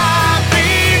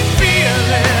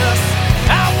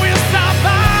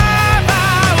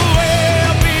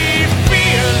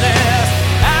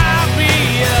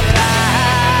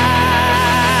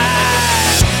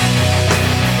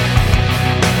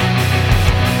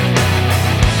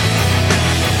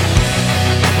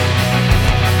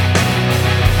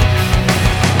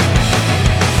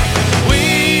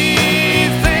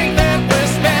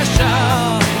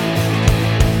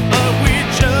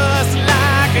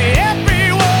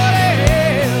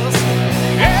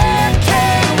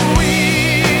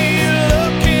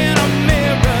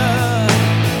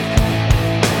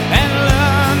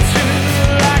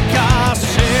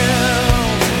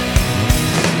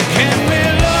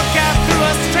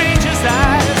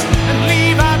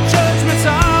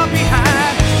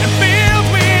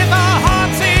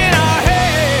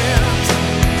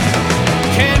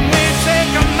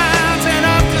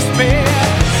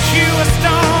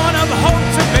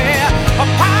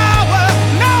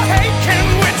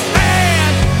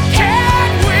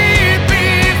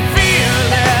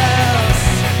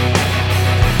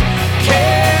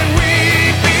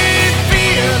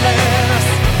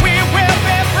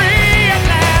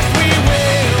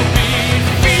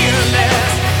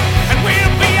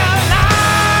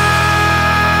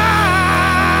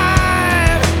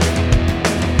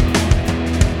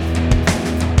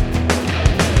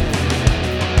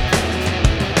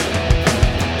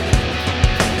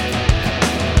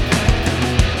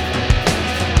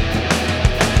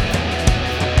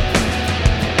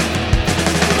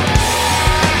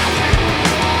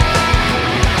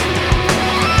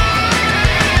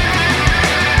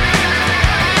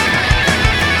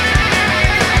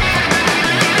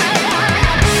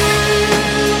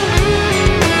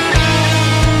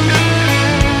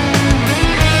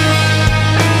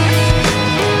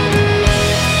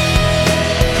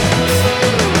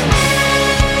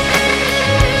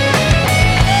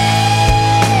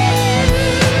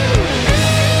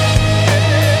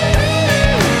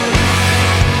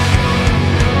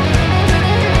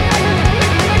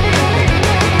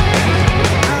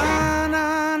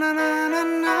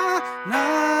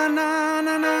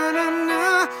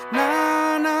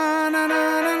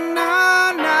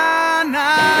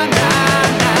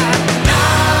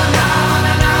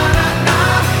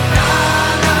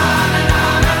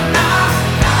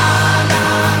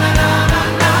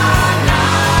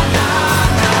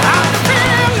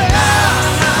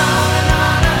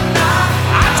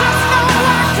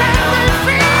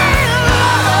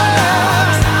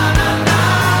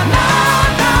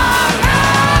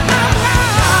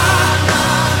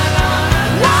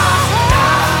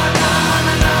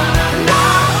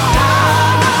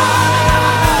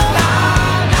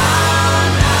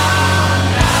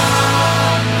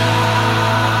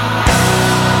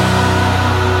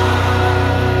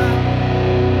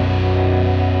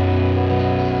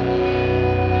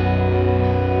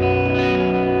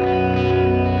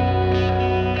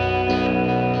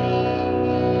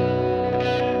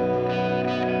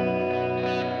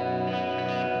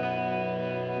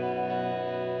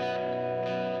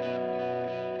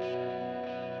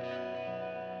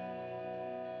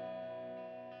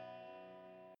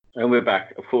And we're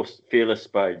back. Of course, Fearless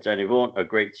by Danny Vaughan, a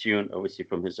great tune, obviously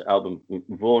from his album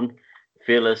Vaughan.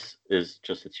 Fearless is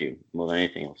just a tune more than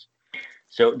anything else.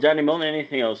 So, Danny, more than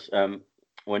anything else,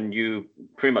 when you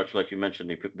pretty much, like you mentioned,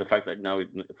 the fact that now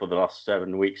for the last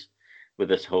 7 weeks with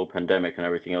this whole pandemic and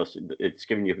everything else, it's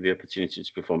given you the opportunity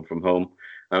to perform from home.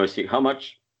 And obviously, how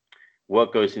much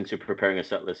work goes into preparing a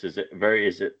set list? Is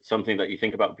it something that you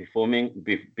think about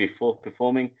before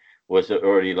performing, or is it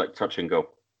already like touch and go?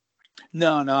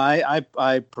 No,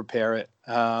 I prepare it.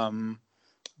 I'll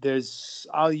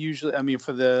usually, I mean,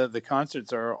 for the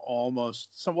concerts are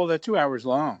they're 2 hours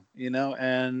long,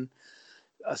 and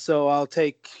so I'll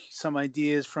take some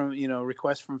ideas from,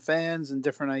 requests from fans and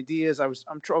different ideas. I was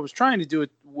trying to do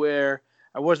it where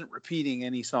I wasn't repeating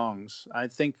any songs. I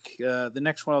think the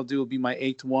next one I'll do will be my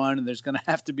 8th one, and there's going to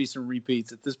have to be some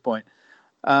repeats at this point.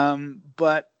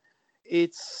 But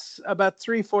it's about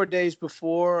 3-4 days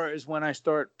before is when I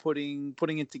start putting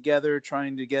it together,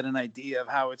 trying to get an idea of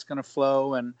how it's going to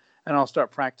flow, and I'll start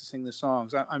practicing the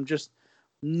songs. I'm just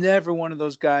never one of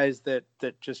those guys that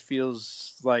just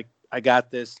feels like I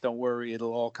got this. Don't worry,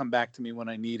 it'll all come back to me when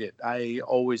I need it. I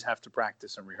always have to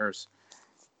practice and rehearse.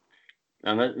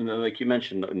 And that, like you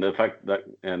mentioned, the fact that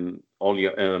all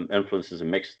your influences are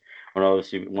mixed. And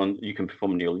obviously, when you can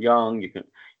perform Neil Young, you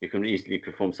can easily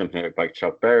perform something like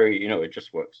Chuck Berry. It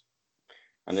just works.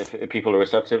 And if people are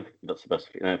receptive, that's the best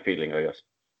feeling, I guess.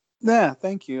 Yeah,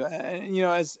 thank you.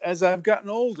 As I've gotten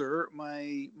older,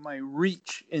 my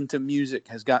reach into music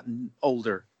has gotten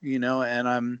older. And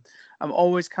I'm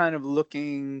always kind of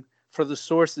looking for the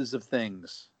sources of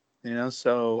things.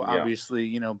 So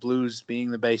obviously, blues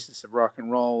being the basis of rock and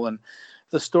roll, and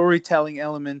the storytelling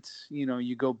element,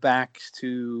 you go back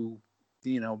to,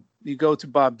 you go to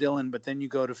Bob Dylan, but then you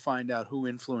go to find out who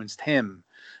influenced him,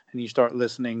 and you start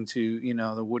listening to,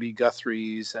 the Woody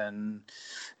Guthries and,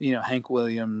 Hank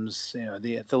Williams.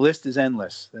 The list is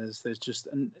endless.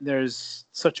 There's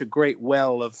such a great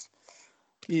well of,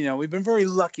 we've been very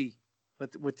lucky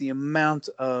with the amount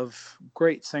of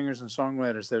great singers and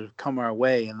songwriters that have come our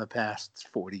way in the past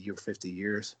 40 or 50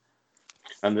 years.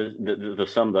 And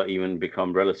there's some that even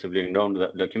become relatively unknown,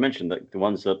 that, like you mentioned, that the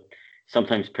ones that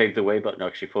sometimes paved the way, but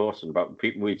actually forced. And about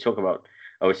people we talk about,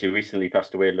 obviously recently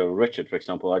passed away, Little Richard, for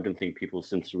example. I don't think people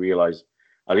seem to realize,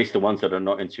 at least the ones that are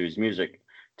not into his music,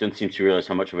 don't seem to realize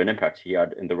how much of an impact he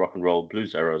had in the rock and roll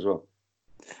blues era as well.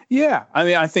 Yeah, I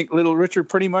mean, I think Little Richard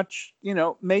pretty much,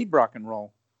 made rock and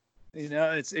roll.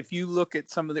 It's, if you look at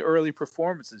some of the early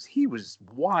performances, he was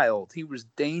wild. He was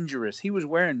dangerous. He was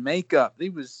wearing makeup. He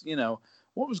was,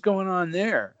 what was going on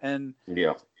there? And,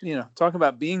 talking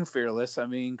about being fearless, I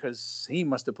mean, because he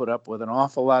must have put up with an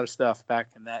awful lot of stuff back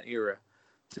in that era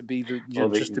to be to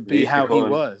be how he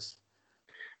was.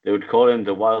 They would call him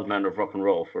the wild man of rock and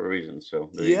roll for a reason. So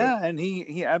and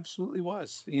he absolutely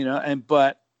was,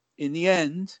 but in the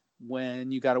end,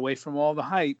 when you got away from all the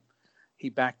hype, he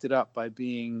backed it up by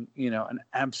being, an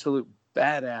absolute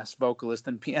badass vocalist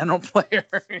and piano player.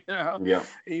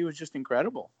 He was just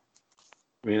incredible.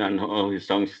 I mean, and all his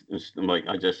songs, like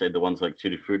I just said, the ones like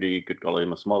Tutti Frutti, Good Golly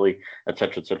Miss Molly,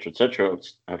 etc.,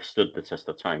 have stood the test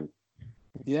of time.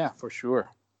 Yeah, for sure.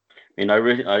 I mean,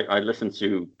 I listened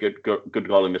to Good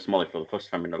Golly Miss Molly for the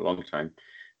first time in a long time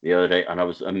the other day, and I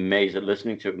was amazed at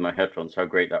listening to it with my headphones, how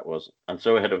great that was, and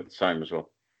so ahead of its time as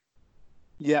well.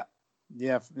 Yeah,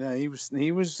 he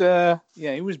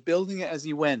was building it as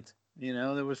he went.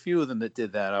 There was a few of them that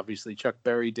did that. Obviously, Chuck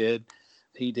Berry did.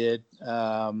 He did.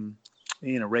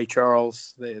 Ray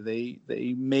Charles. They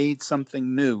made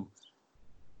something new.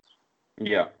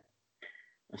 Yeah,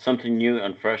 something new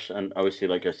and fresh, and obviously,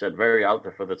 like I said, very out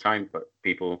there for the time. But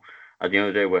people, at the end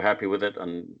of the day, were happy with it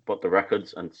and bought the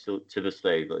records, and still to this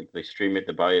day, like they stream it,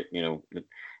 they buy it.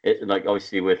 It like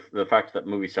obviously with the fact that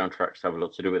movie soundtracks have a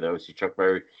lot to do with it. Obviously, Chuck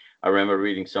Berry. I remember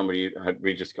reading somebody had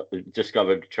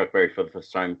discovered Chuck Berry for the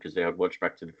first time because they had watched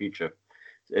Back to the Future.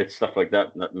 It's stuff like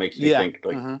that that makes you think,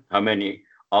 like, how many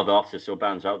other artists or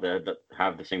bands out there that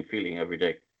have the same feeling every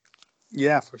day.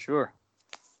 Yeah, for sure.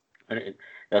 And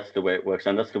that's the way it works,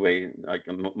 and that's the way, like,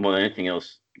 more than anything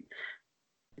else,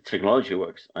 technology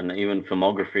works, and even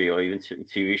filmography or even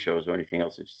TV shows or anything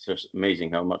else. It's just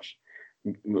amazing how much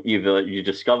either you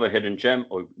discover a hidden gem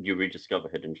or you rediscover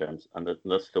hidden gems, and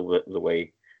that's the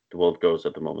way the world goes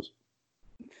at the moment.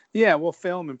 Yeah, well,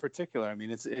 film in particular. I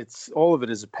mean, it's all of it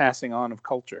is a passing on of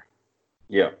culture.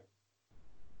 Yeah,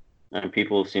 and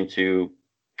people seem to,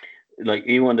 like,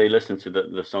 even when they listen to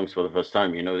the songs for the first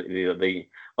time, either they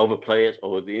overplay it,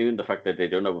 or even the fact that they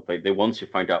don't overplay it, they want to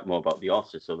find out more about the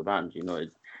artist or the band.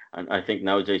 And I think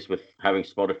nowadays with having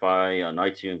Spotify and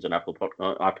iTunes and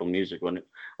Apple Music,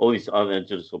 all these other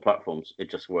digital platforms, it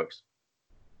just works.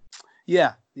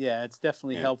 Yeah, it's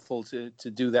definitely Yeah. helpful to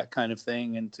do that kind of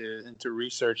thing and to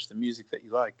research the music that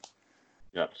you like.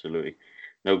 Yeah, absolutely.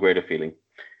 No greater feeling.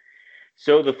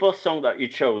 So the first song that you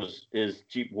chose is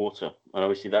Deep Water. And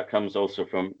obviously that comes also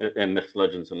from Myths,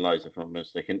 Legends and Lies, if I'm not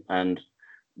mistaken. And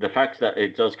the fact that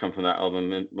it does come from that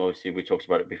album, and obviously we talked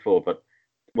about it before, but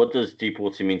what does Deep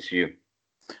Water mean to you?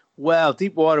 Well,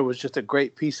 Deep Water was just a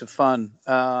great piece of fun.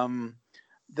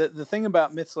 The thing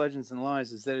about Myths, Legends, and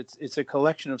Lies is that it's a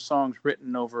collection of songs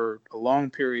written over a long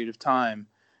period of time.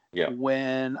 Yeah.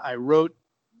 When I wrote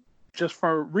just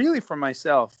for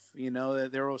myself,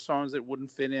 there were songs that wouldn't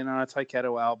fit in on a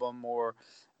Taiketo album or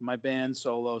my band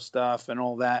solo stuff and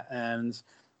all that. And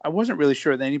I wasn't really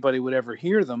sure that anybody would ever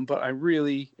hear them, but I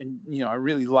really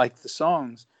liked the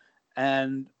songs.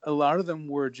 And a lot of them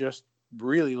were just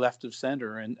really left of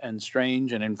center and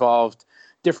strange and involved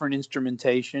different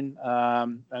instrumentation.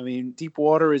 Deep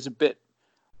Water is a bit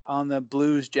on the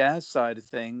blues jazz side of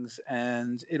things,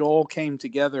 and it all came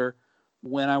together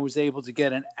when I was able to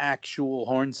get an actual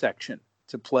horn section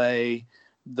to play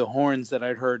the horns that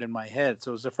I'd heard in my head.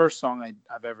 So it was the first song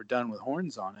I've ever done with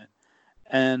horns on it.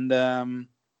 And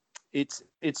it's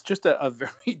just a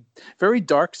very, very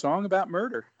dark song about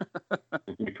murder.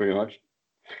 Pretty much.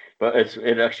 But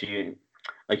it actually,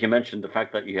 like you mentioned, the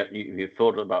fact that you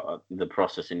thought about the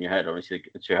process in your head, obviously,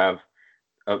 to have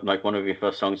like one of your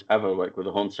first songs ever, like with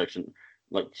a horn section,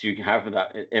 like to have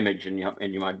that image in your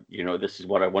mind, this is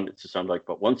what I want it to sound like.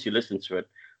 But once you listen to it,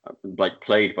 like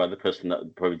played by the person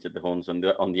that probably did the horns on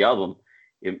the album,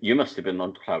 you must have been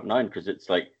on cloud nine, because it's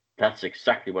like that's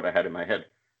exactly what I had in my head.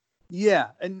 Yeah,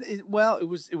 and it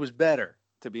was better,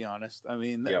 to be honest. I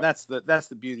mean, that's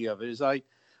the beauty of it, is I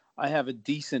have a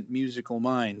decent musical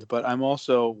mind, but I'm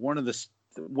also, one of the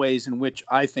ways in which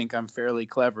I think I'm fairly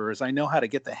clever is I know how to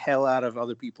get the hell out of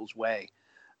other people's way.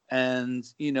 And,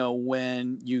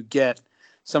 when you get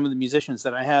some of the musicians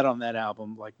that I had on that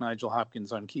album, like Nigel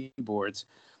Hopkins on keyboards,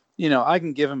 I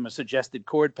can give him a suggested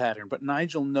chord pattern, but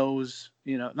Nigel knows,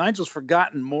 Nigel's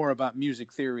forgotten more about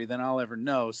music theory than I'll ever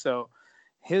know. So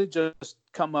he'll just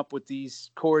come up with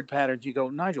these chord patterns. You go,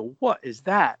 Nigel, what is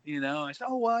that? I said,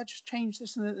 oh, well, I just changed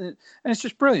this. And it's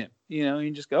just brilliant.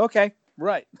 You just go, okay,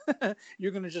 right.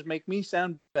 You're going to just make me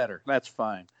sound better. That's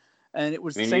fine. And it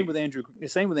was the same with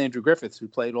Andrew Griffiths, who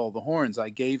played all the horns. I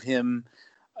gave him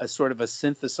a sort of a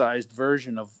synthesized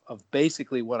version of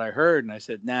basically what I heard. And I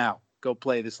said, now go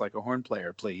play this like a horn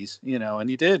player, please. And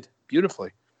he did beautifully.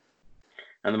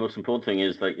 And the most important thing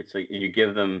is, like, it's like you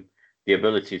give them the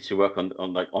ability to work on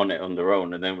it on their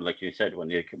own, and then, like you said, when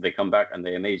they come back and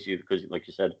they amaze you, because, like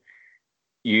you said,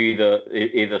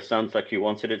 it either sounds like you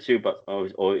wanted it to, but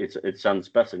or it sounds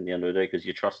better in the end of the day, because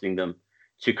you're trusting them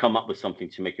to come up with something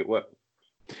to make it work.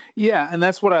 Yeah, and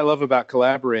that's what I love about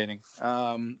collaborating.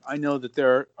 I know that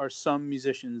there are some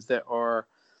musicians that are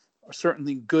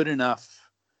certainly good enough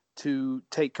to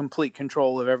take complete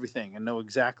control of everything and know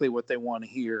exactly what they want to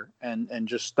hear and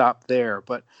just stop there.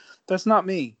 But that's not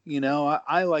me.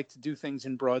 I like to do things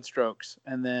in broad strokes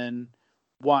and then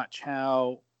watch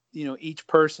how, each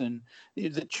person,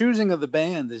 the choosing of the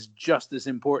band is just as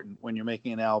important when you're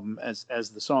making an album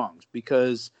as the songs,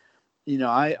 because,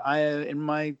 I in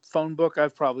my phone book,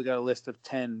 I've probably got a list of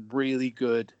 10 really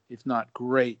good, if not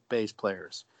great, bass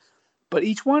players. But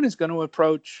each one is going to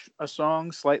approach a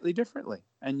song slightly differently.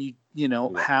 And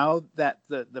how that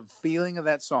the feeling of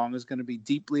that song is going to be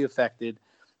deeply affected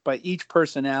by each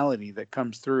personality that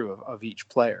comes through of each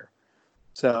player.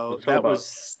 So that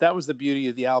was the beauty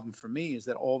of the album for me, is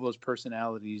that all those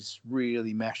personalities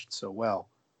really meshed so well.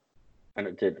 And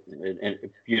it did,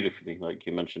 beautifully, like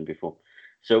you mentioned before.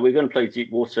 So we're going to play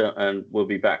Deep Water, and we'll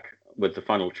be back with the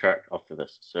final track after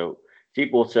this. So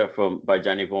Deep Water by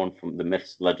Danny Vaughan from the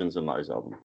Myths, Legends and Lies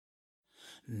album.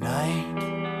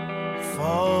 Night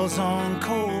falls on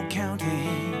Cole County.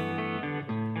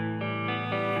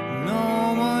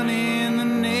 No one in the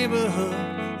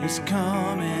neighborhood is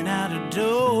coming out of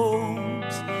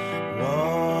doors.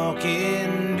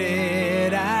 Walking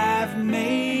dead, I've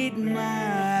made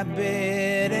my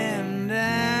bed and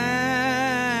I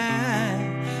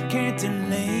can't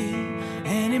delay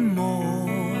anymore.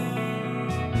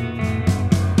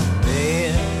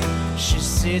 There she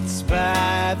sits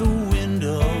by the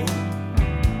window,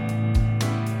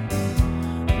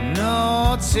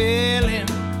 no telling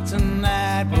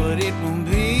tonight what it will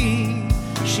be.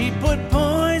 She put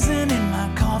poison in my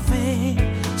coffee,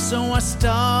 so I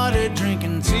started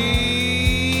drinking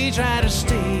tea. Try to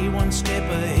stay one step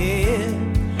ahead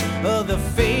of the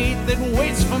fate that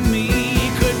waits for me.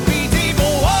 Could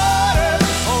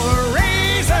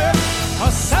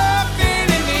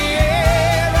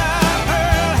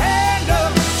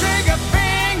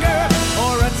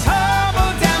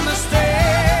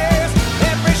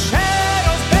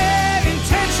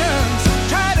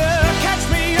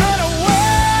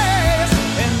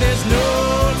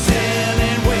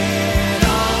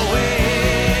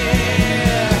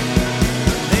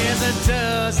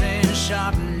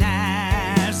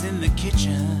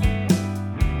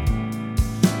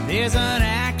There's an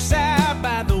axe out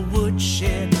by the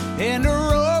woodshed and a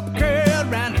rope curled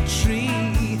round a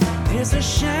tree. There's a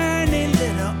shiny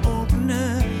little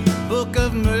opener, book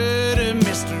of murder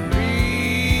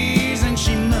mysteries, and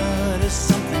she mutters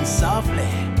something softly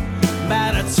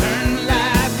about a turn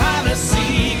life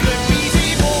policy. Could be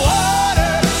deep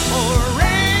water or a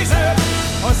razor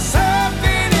or something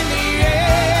in the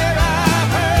air. I've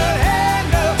heard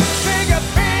handle, trigger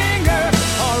finger,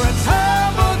 or a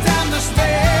tumble down the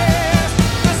stairs.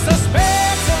 The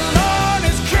suspense alone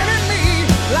is killing me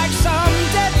like some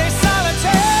deadly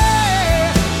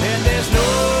solitaire, and there's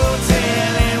no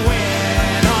telling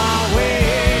when or where.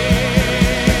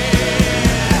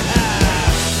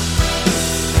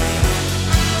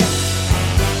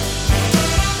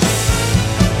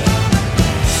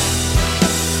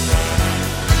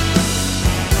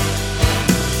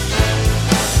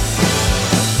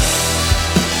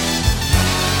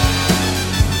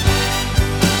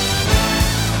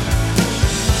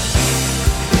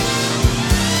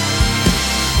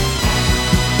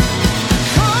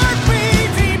 Could be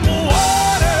deep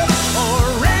water or a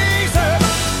razor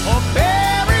or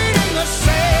buried in the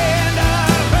sand.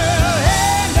 I've heard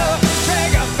handle,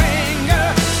 trigger finger,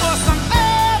 or some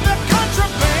other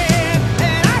contraband.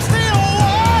 And I still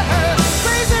want her,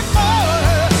 crazy for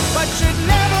her, but should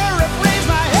never have raised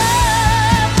my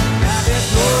hand. Now there's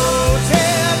no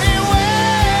telling when.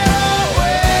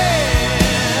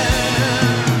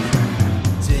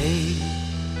 Day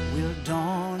will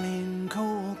dawn in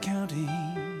Cole County.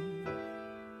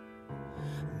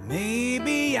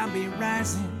 Maybe I'll be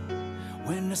rising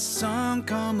when the sun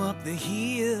come up the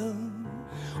hill.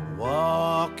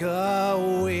 Walk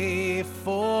away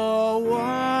for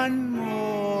one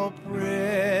more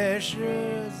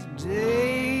precious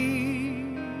day.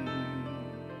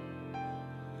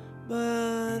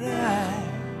 But I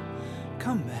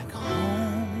come back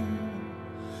home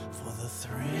for the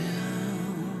thrill.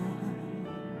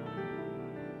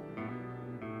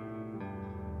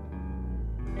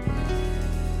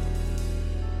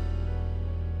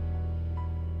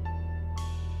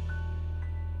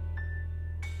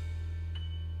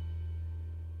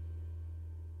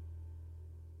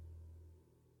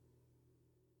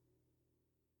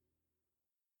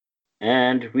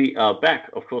 And we are back,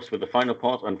 of course, with the final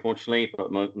part, unfortunately.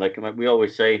 But like we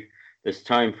always say, there's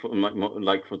time for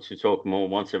to talk more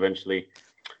once eventually.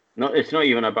 It's not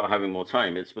even about having more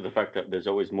time. It's for the fact that there's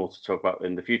always more to talk about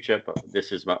in the future. But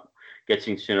this is about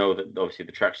getting to know that obviously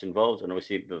the tracks involved, and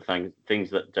obviously the things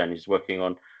that Danny's working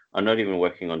on are not even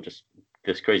working on. Just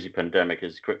this crazy pandemic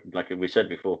is, like we said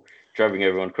before, driving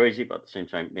everyone crazy, but at the same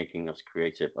time making us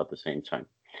creative at the same time.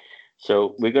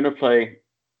 So we're going to play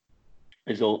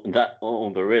is all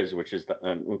there is, which is that,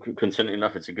 coincidentally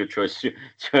enough, it's a good choice to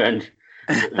end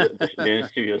the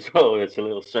interview as well. It's a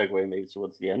little segue maybe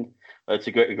towards the end. It's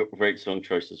a great song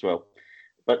choice as well.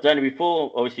 But Danny,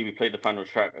 before obviously we play the final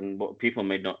track, and what people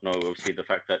may not know, obviously the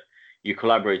fact that you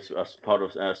collaborate as part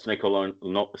of Snake Oil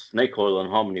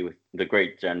and Harmony with the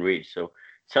great Dan Reed. So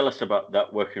tell us about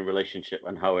that working relationship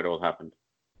and how it all happened.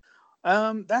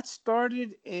 That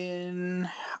started in,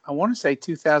 I want to say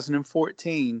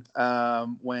 2014,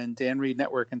 when Dan Reed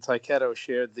Network and Taiketo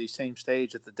shared the same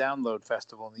stage at the Download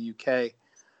Festival in the UK.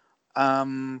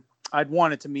 I'd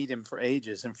wanted to meet him for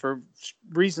ages, and for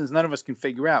reasons none of us can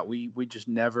figure out, we just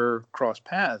never crossed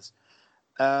paths.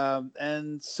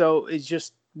 And so it's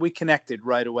just, we connected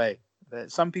right away.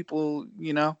 Some people,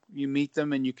 you meet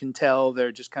them and you can tell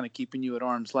they're just kind of keeping you at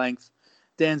arm's length.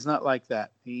 Dan's not like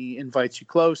that. He invites you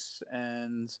close,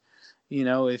 and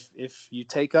if you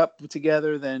take up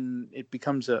together, then it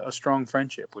becomes a strong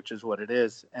friendship, which is what it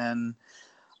is. And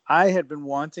I had been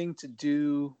wanting to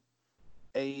do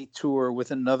a tour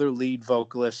with another lead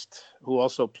vocalist who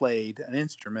also played an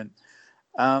instrument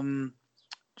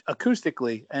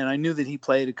acoustically, and I knew that he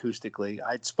played acoustically.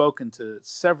 I'd spoken to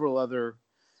several other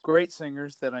great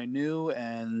singers that I knew,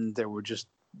 and there were just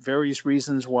various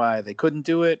reasons why they couldn't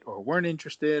do it or weren't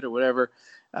interested or whatever.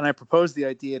 And I proposed the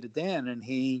idea to Dan, and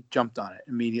he jumped on it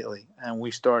immediately. And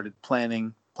we started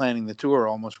planning the tour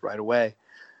almost right away.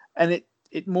 And it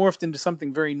morphed into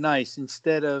something very nice.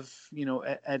 Instead of,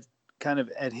 at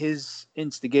his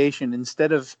instigation,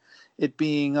 instead of it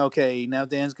being, okay, now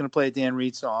Dan's going to play a Dan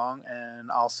Reed song and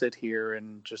I'll sit here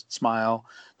and just smile.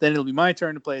 Then it'll be my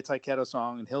turn to play a Taiketo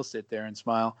song and he'll sit there and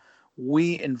smile.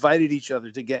 We invited each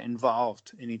other to get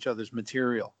involved in each other's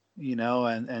material,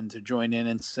 and to join in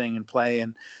and sing and play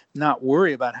and not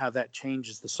worry about how that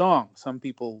changes the song. Some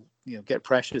people, get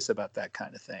precious about that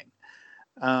kind of thing.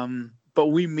 But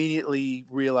we immediately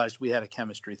realized we had a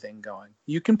chemistry thing going.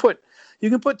 You can put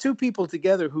two people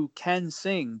together who can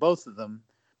sing, both of them,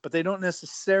 but they don't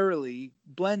necessarily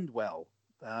blend well.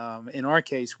 In our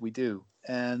case, we do.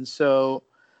 And so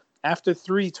after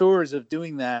 3 tours of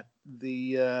doing that,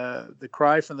 the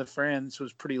cry from the friends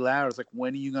was pretty loud. It's like,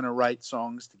 when are you going to write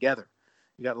songs together?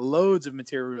 You got loads of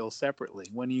material separately.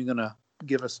 When are you going to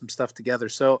give us some stuff together?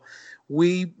 So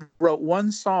we wrote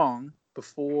one song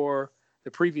before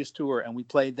the previous tour, and we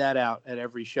played that out at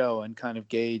every show and kind of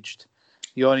gauged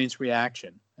the audience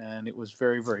reaction. And it was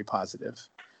very, very positive.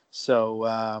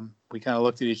 So we kind of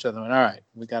looked at each other and went, all right,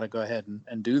 we got to go ahead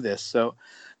and do this. So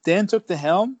Dan took the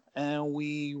helm, and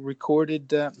we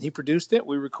recorded, he produced it.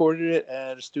 We recorded it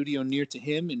at a studio near to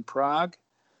him in Prague.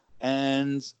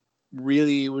 And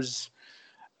really, it was,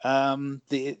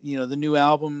 the new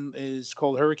album is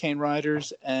called Hurricane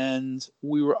Riders, and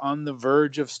we were on the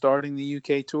verge of starting the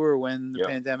UK tour when the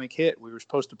pandemic hit. We were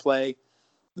supposed to play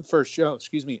the first show,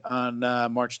 on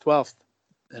March 12th.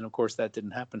 And of course, that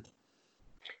didn't happen.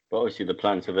 But obviously, the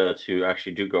plans are there to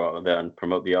actually do go out there and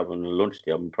promote the album and launch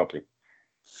the album properly.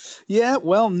 Yeah,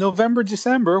 well, November,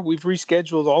 December, we've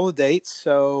rescheduled all the dates.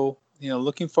 So,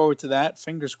 looking forward to that.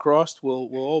 Fingers crossed, we'll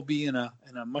all be in a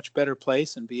much better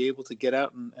place and be able to get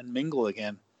out and mingle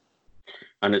again.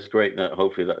 And it's great that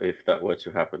hopefully that if that were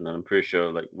to happen, then I'm pretty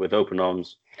sure, like with open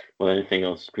arms or anything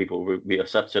else, people will be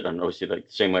accepted. And obviously, like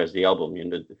the same way as the album,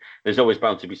 there's always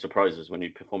bound to be surprises when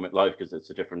you perform it live because it's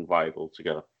a different vibe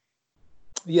altogether.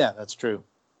 Yeah, that's true.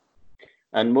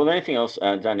 And more than anything else,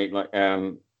 Danny,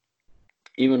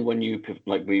 even when you,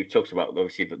 like we talked about,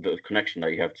 obviously the connection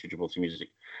that you have to Gibraltar music,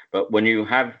 but when you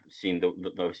have seen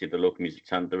obviously the local music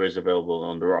talent there is available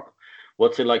on the Rock,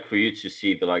 what's it like for you to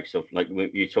see the likes of, like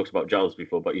you talked about Giles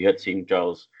before, but you had seen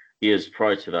Giles years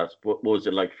prior to that. What was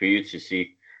it like for you to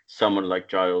see someone like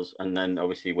Giles, and then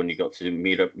obviously when you got to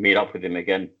meet up with him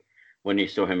again when you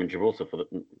saw him in Gibraltar for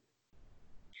the?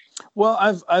 Well,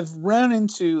 I've run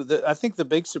into I think the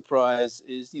big surprise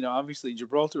is, obviously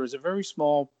Gibraltar is a very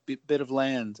small bit of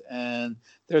land, and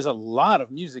there's a lot of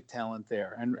music talent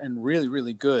there, and really,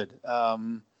 really good.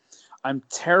 I'm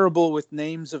terrible with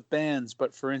names of bands,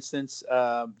 but for instance,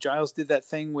 Giles did that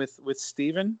thing with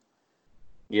Steven.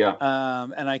 Yeah.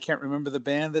 And I can't remember the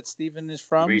band that Steven is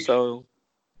from. Reach. So,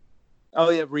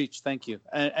 oh yeah, Reach. Thank you.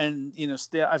 And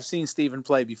I've seen Steven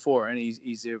play before, and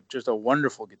he's just a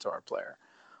wonderful guitar player.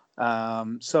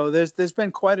 So there's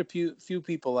been quite a few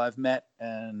people I've met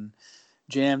and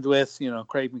jammed with.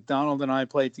 Craig McDonald and I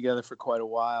played together for quite a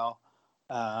while.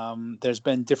 There's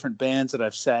been different bands that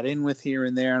I've sat in with here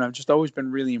and there, and I've just always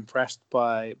been really impressed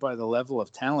by the level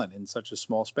of talent in such a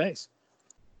small space.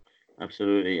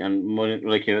 Absolutely, and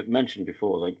like you mentioned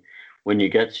before, like when you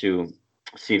get to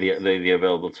see the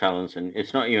available talents, and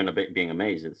it's not even a bit being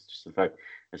amazed. It's just the fact.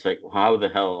 It's like, how the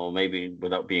hell, or maybe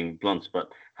without being blunt,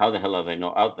 but how the hell are they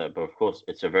not out there? But of course,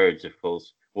 it's a very difficult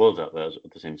world out there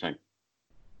at the same time.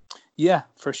 Yeah,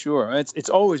 for sure. It's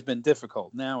always been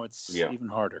difficult. Now it's even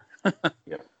harder.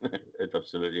 Yeah, I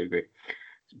absolutely agree.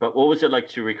 But what was it like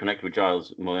to reconnect with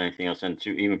Giles more than anything else, and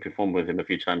to even perform with him a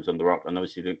few times on the Rock? And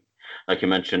obviously, like you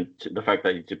mentioned, the fact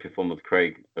that you did perform with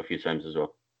Craig a few times as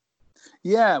well.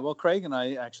 Yeah, well, Craig and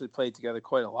I actually played together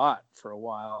quite a lot for a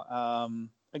while.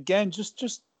 Again,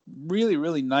 just really,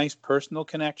 really nice personal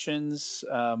connections.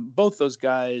 Both those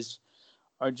guys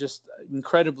are just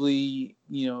incredibly,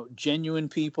 genuine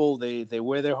people. They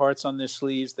wear their hearts on their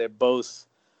sleeves. They're both,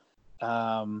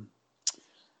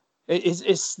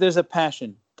 there's a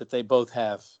passion that they both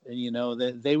have.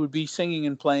 And, they would be singing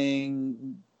and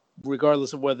playing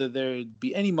regardless of whether there'd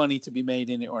be any money to be made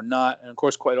in it or not. And of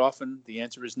course, quite often the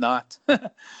answer is not, and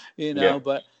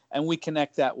we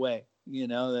connect that way.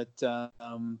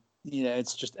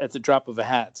 It's just at the drop of a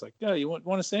hat. It's like, oh, you want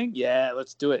to sing? Yeah,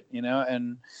 let's do it.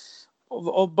 And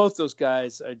both those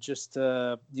guys are just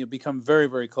become very,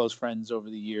 very close friends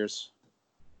over the years.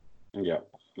 Yeah,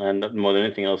 and more than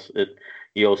anything else,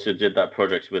 you also did that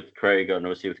project with Craig, and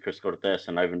obviously with Chris Cortez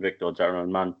and Ivan Victor,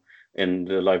 Darren Mann in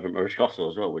the Live at Marish Castle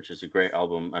as well, which is a great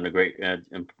album and a great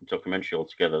documentary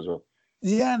altogether as well.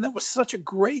 Yeah, and that was such a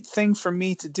great thing for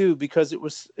me to do, because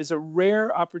it's a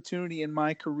rare opportunity in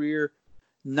my career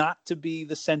not to be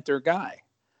the center guy.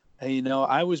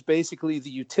 I was basically the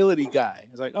utility guy.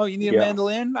 It's like, oh, you need a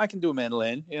mandolin? I can do a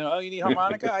mandolin. Oh, you need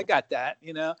harmonica? I got that.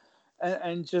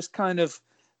 And just kind of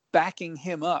backing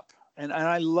him up. And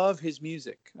I love his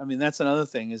music. I mean, that's another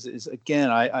thing is again,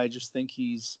 I just think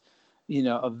he's,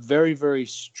 a very, very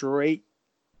straight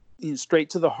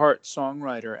to the heart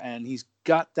songwriter, and he's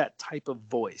got that type of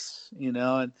voice,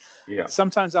 and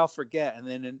sometimes I'll forget, and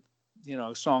then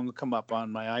a song will come up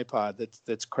on my iPod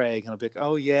that's Craig, and I'll be like,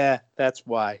 oh yeah, that's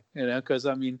why, because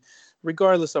I mean,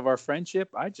 regardless of our friendship,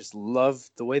 I just love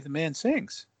the way the man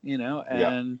sings. Yeah.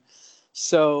 And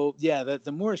so, yeah,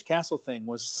 the Moorish Castle thing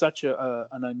was such an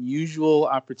unusual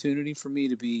opportunity for me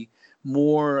to be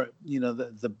more,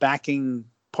 the backing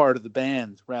part of the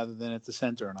band rather than at the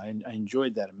center. And I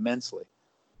enjoyed that immensely.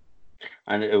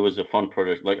 And it was a fun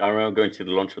project. Like I remember going to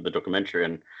the launch of the documentary,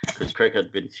 and because Craig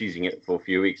had been teasing it for a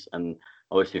few weeks, and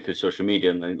obviously through social media,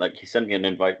 and then like he sent me an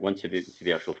invite, went to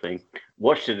the actual thing,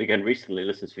 watched it again recently,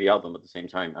 listened to the album at the same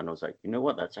time, and I was like, you know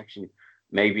what? That's actually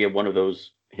maybe one of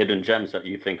those hidden gems that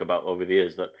you think about over the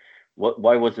years. That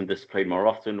why wasn't this played more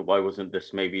often? Why wasn't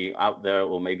this maybe out there,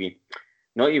 or maybe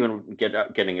not even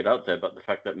getting it out there, but the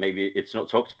fact that maybe it's not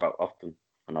talked about often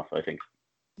enough, I think.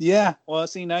 Yeah. Well,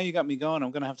 see, now you got me going. I'm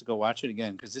going to have to go watch it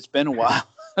again because it's been a while.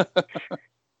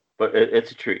 But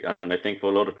it's a treat, and I think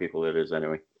for a lot of people it is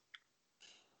anyway.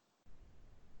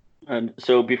 And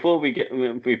so before we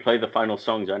play the final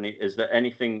songs, Annie, is there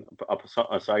anything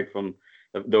aside from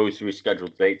those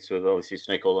rescheduled dates? So obviously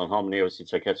Snake Oil and Harmony, obviously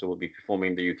Taketo will be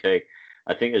performing in the UK.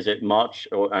 I think is it March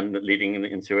and leading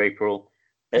into April.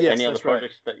 Yes, Any other that's right.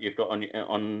 projects that you've got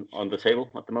on the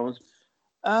table at the moment?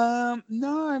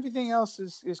 No, everything else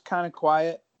is kind of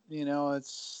quiet.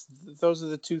 Those are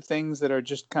the two things that are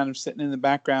just kind of sitting in the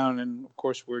background, and of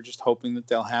course we're just hoping that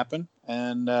they'll happen.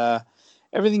 And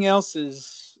everything else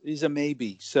is a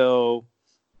maybe. So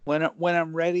when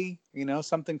I'm ready,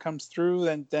 something comes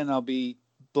through, then I'll be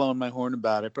blowing my horn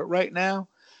about it. But right now,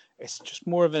 it's just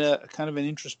more of a kind of an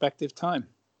introspective time.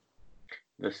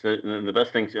 That's the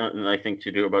best thing I think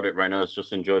to do about it right now is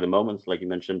just enjoy the moments, like you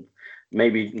mentioned.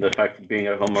 Maybe the fact that being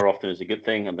at home more often is a good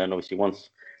thing, and then obviously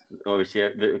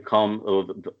the calm or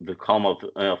the calm of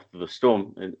the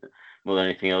storm, more than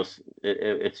anything else,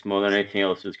 it's more than anything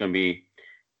else. It's going to be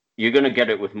you're going to get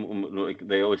it with, like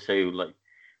they always say, like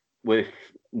with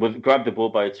grab the bull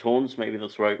by its horns. Maybe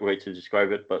that's the right way to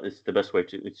describe it, but it's the best way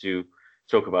to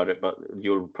talk about it. But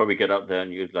you'll probably get out there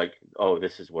and you're like, oh,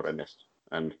 this is what I missed.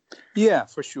 And yeah,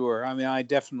 for sure. I mean, I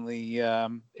definitely,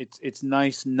 it's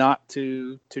nice not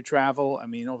to travel. I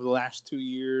mean, over the last 2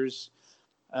 years,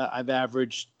 I've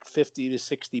averaged 50 to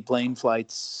 60 plane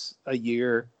flights a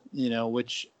year,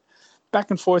 which back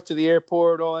and forth to the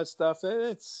airport, all that stuff.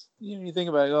 It's, you think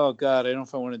about it, oh God, I don't know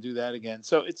if I want to do that again.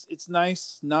 So it's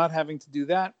nice not having to do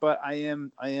that, but I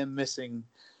am missing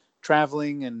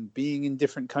traveling and being in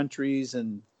different countries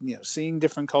and seeing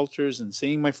different cultures and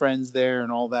seeing my friends there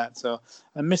and all that. So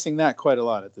I'm missing that quite a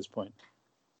lot at this point.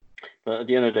 But at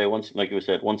the end of the day, once, like you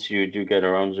said, once you do get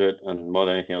around to it, and more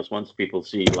than anything else, once people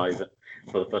see you live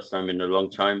for the first time in a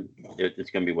long time, it's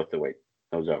going to be worth the wait.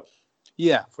 No doubt.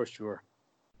 Yeah, for sure.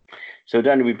 So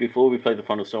Danny, before we play the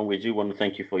final song, we do want to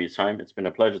thank you for your time. It's been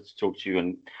a pleasure to talk to you,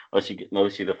 and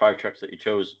obviously the 5 tracks that you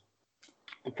chose,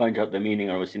 find out the meaning,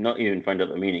 or obviously not even find out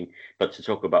the meaning, but to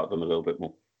talk about them a little bit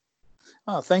more.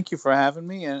 Oh, thank you for having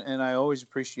me, and I always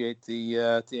appreciate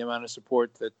the amount of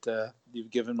support that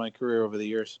you've given my career over the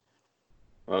years.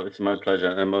 Well, it's my pleasure,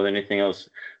 and more than anything else,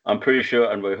 I'm pretty sure,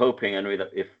 and we're hoping anyway, that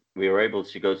if we are able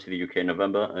to go to the UK in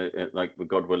November, like with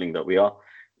God willing that we are,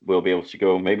 we'll be able to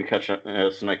go maybe catch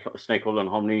a Snake Oil and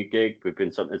Harmony gig.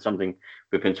 It's something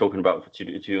we've been talking about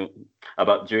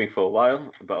doing for a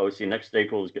while, but obviously next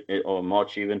April or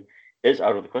March even is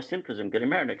out of the question because I'm getting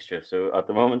married next year. So at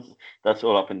the moment, that's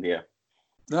all up in the air.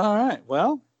 All right.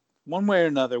 Well, one way or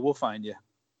another, we'll find you.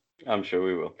 I'm sure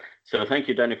we will. So thank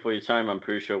you, Danny, for your time. I'm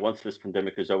pretty sure once this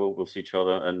pandemic is over, we'll see each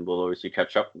other and we'll obviously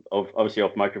catch up. Obviously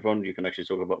off microphone, you can actually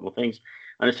talk about more things.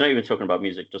 And it's not even talking about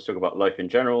music, just talk about life in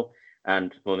general.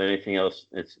 And more than anything else,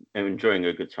 it's enjoying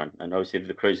a good time. And obviously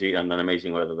the crazy and then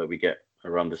amazing weather that we get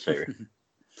around this area.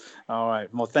 All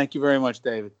right. Well, thank you very much,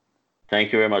 David.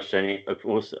 Thank you very much, Danny. Of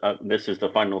course, this is the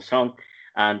final song.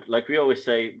 And like we always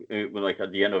say, like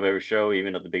at the end of every show,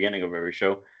 even at the beginning of every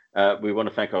show, we want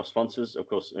to thank our sponsors. Of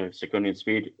course, Zirconian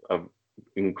Speed,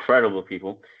 incredible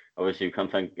people. Obviously, we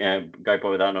can't thank Guy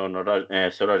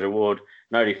Povedano, Siraj Award,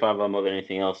 95 more than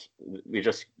anything else.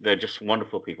 They're just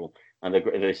wonderful people. And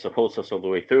they support us all the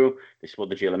way through. They support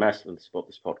the GLMS and they support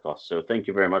this podcast. So thank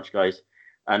you very much, guys.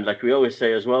 And like we always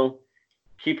say as well,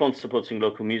 keep on supporting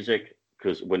local music,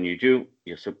 because when you do,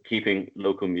 you're keeping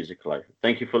local music alive.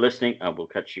 Thank you for listening, and we'll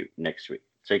catch you next week.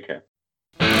 Take care.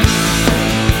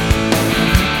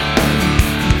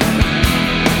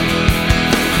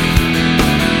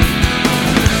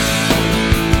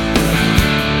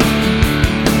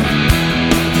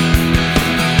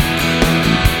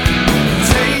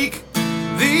 Take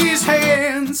these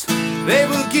hands, they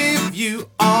will give you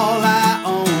all I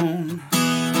own.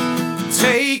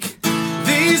 Take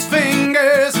these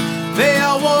fingers, they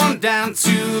are worn down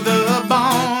to the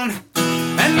bone.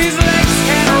 And these legs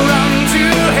can run to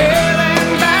hell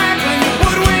and back when you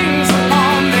put wings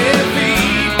upon them.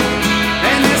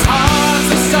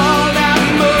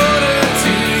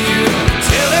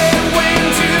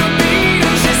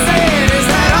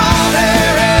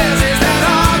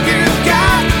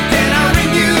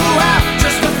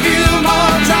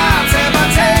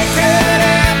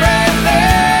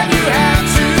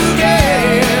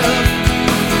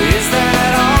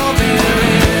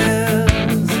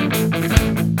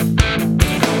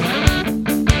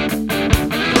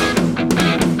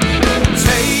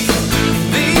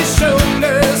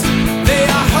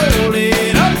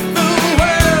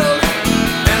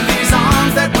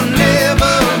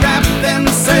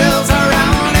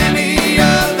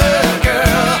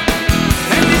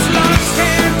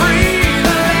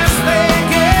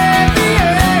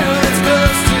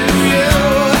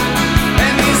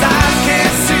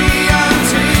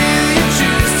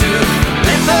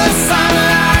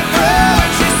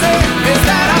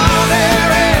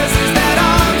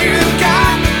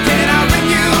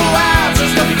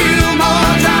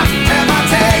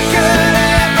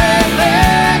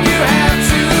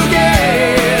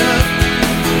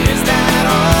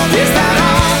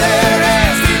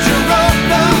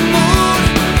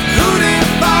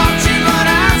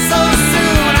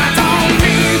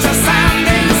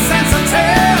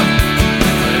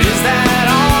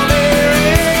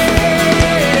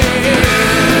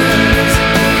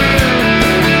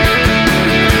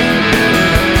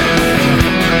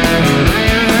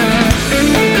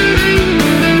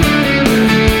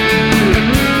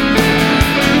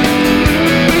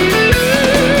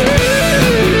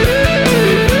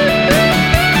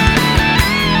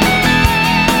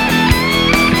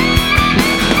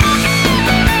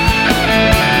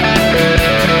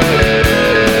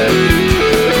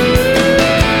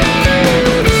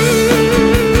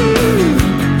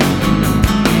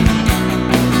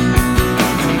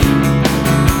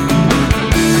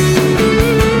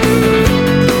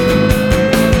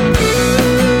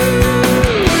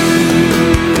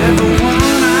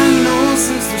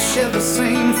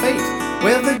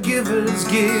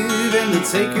 give and the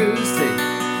takers take.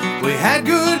 We had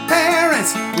good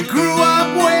parents, we grew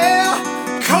up well,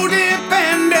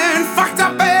 codependent, fucked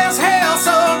up as hell.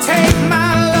 So take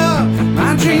my love,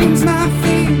 my dreams, my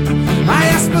fear, my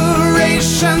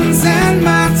aspirations and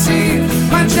my tears,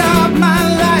 my job, my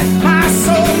life, my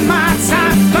soul, my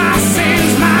time, my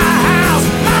sins, my house,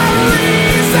 my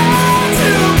reason to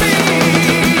be.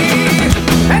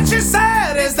 And she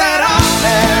said, is that all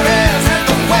there is? Has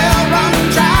the well run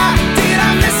dry? Did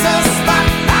I miss a spot?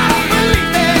 I don't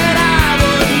believe that I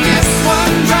would miss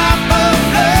one drop of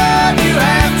love you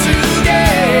have to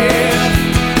give.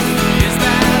 Is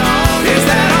that all? Is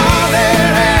that all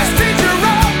there is? Did you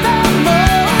roll the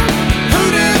moon?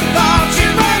 Who'd have thought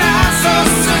you'd run out so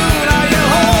soon? Are you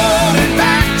holding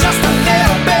back just a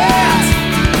little bit?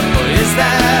 Or is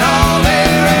that all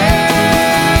there is?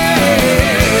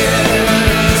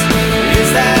 Is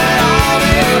that all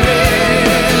there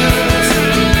is?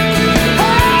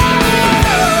 Oh,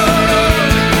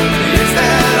 is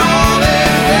that all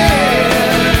there is?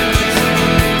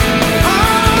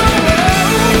 Oh,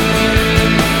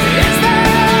 is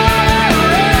that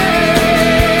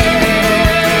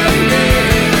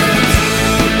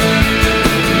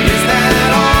is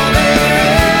that all there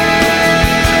is?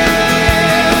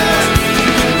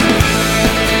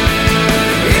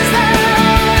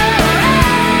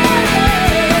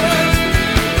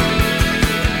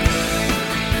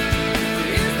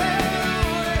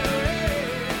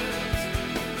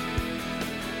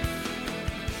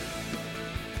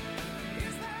 Is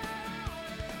that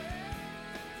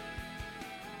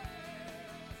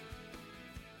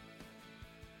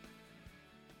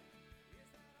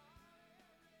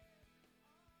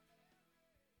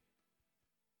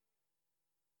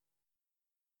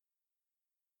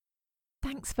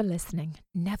Thanks for listening.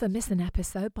 Never miss an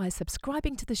episode by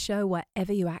subscribing to the show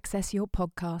wherever you access your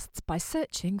podcasts by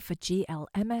searching for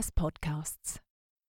GLMS Podcasts.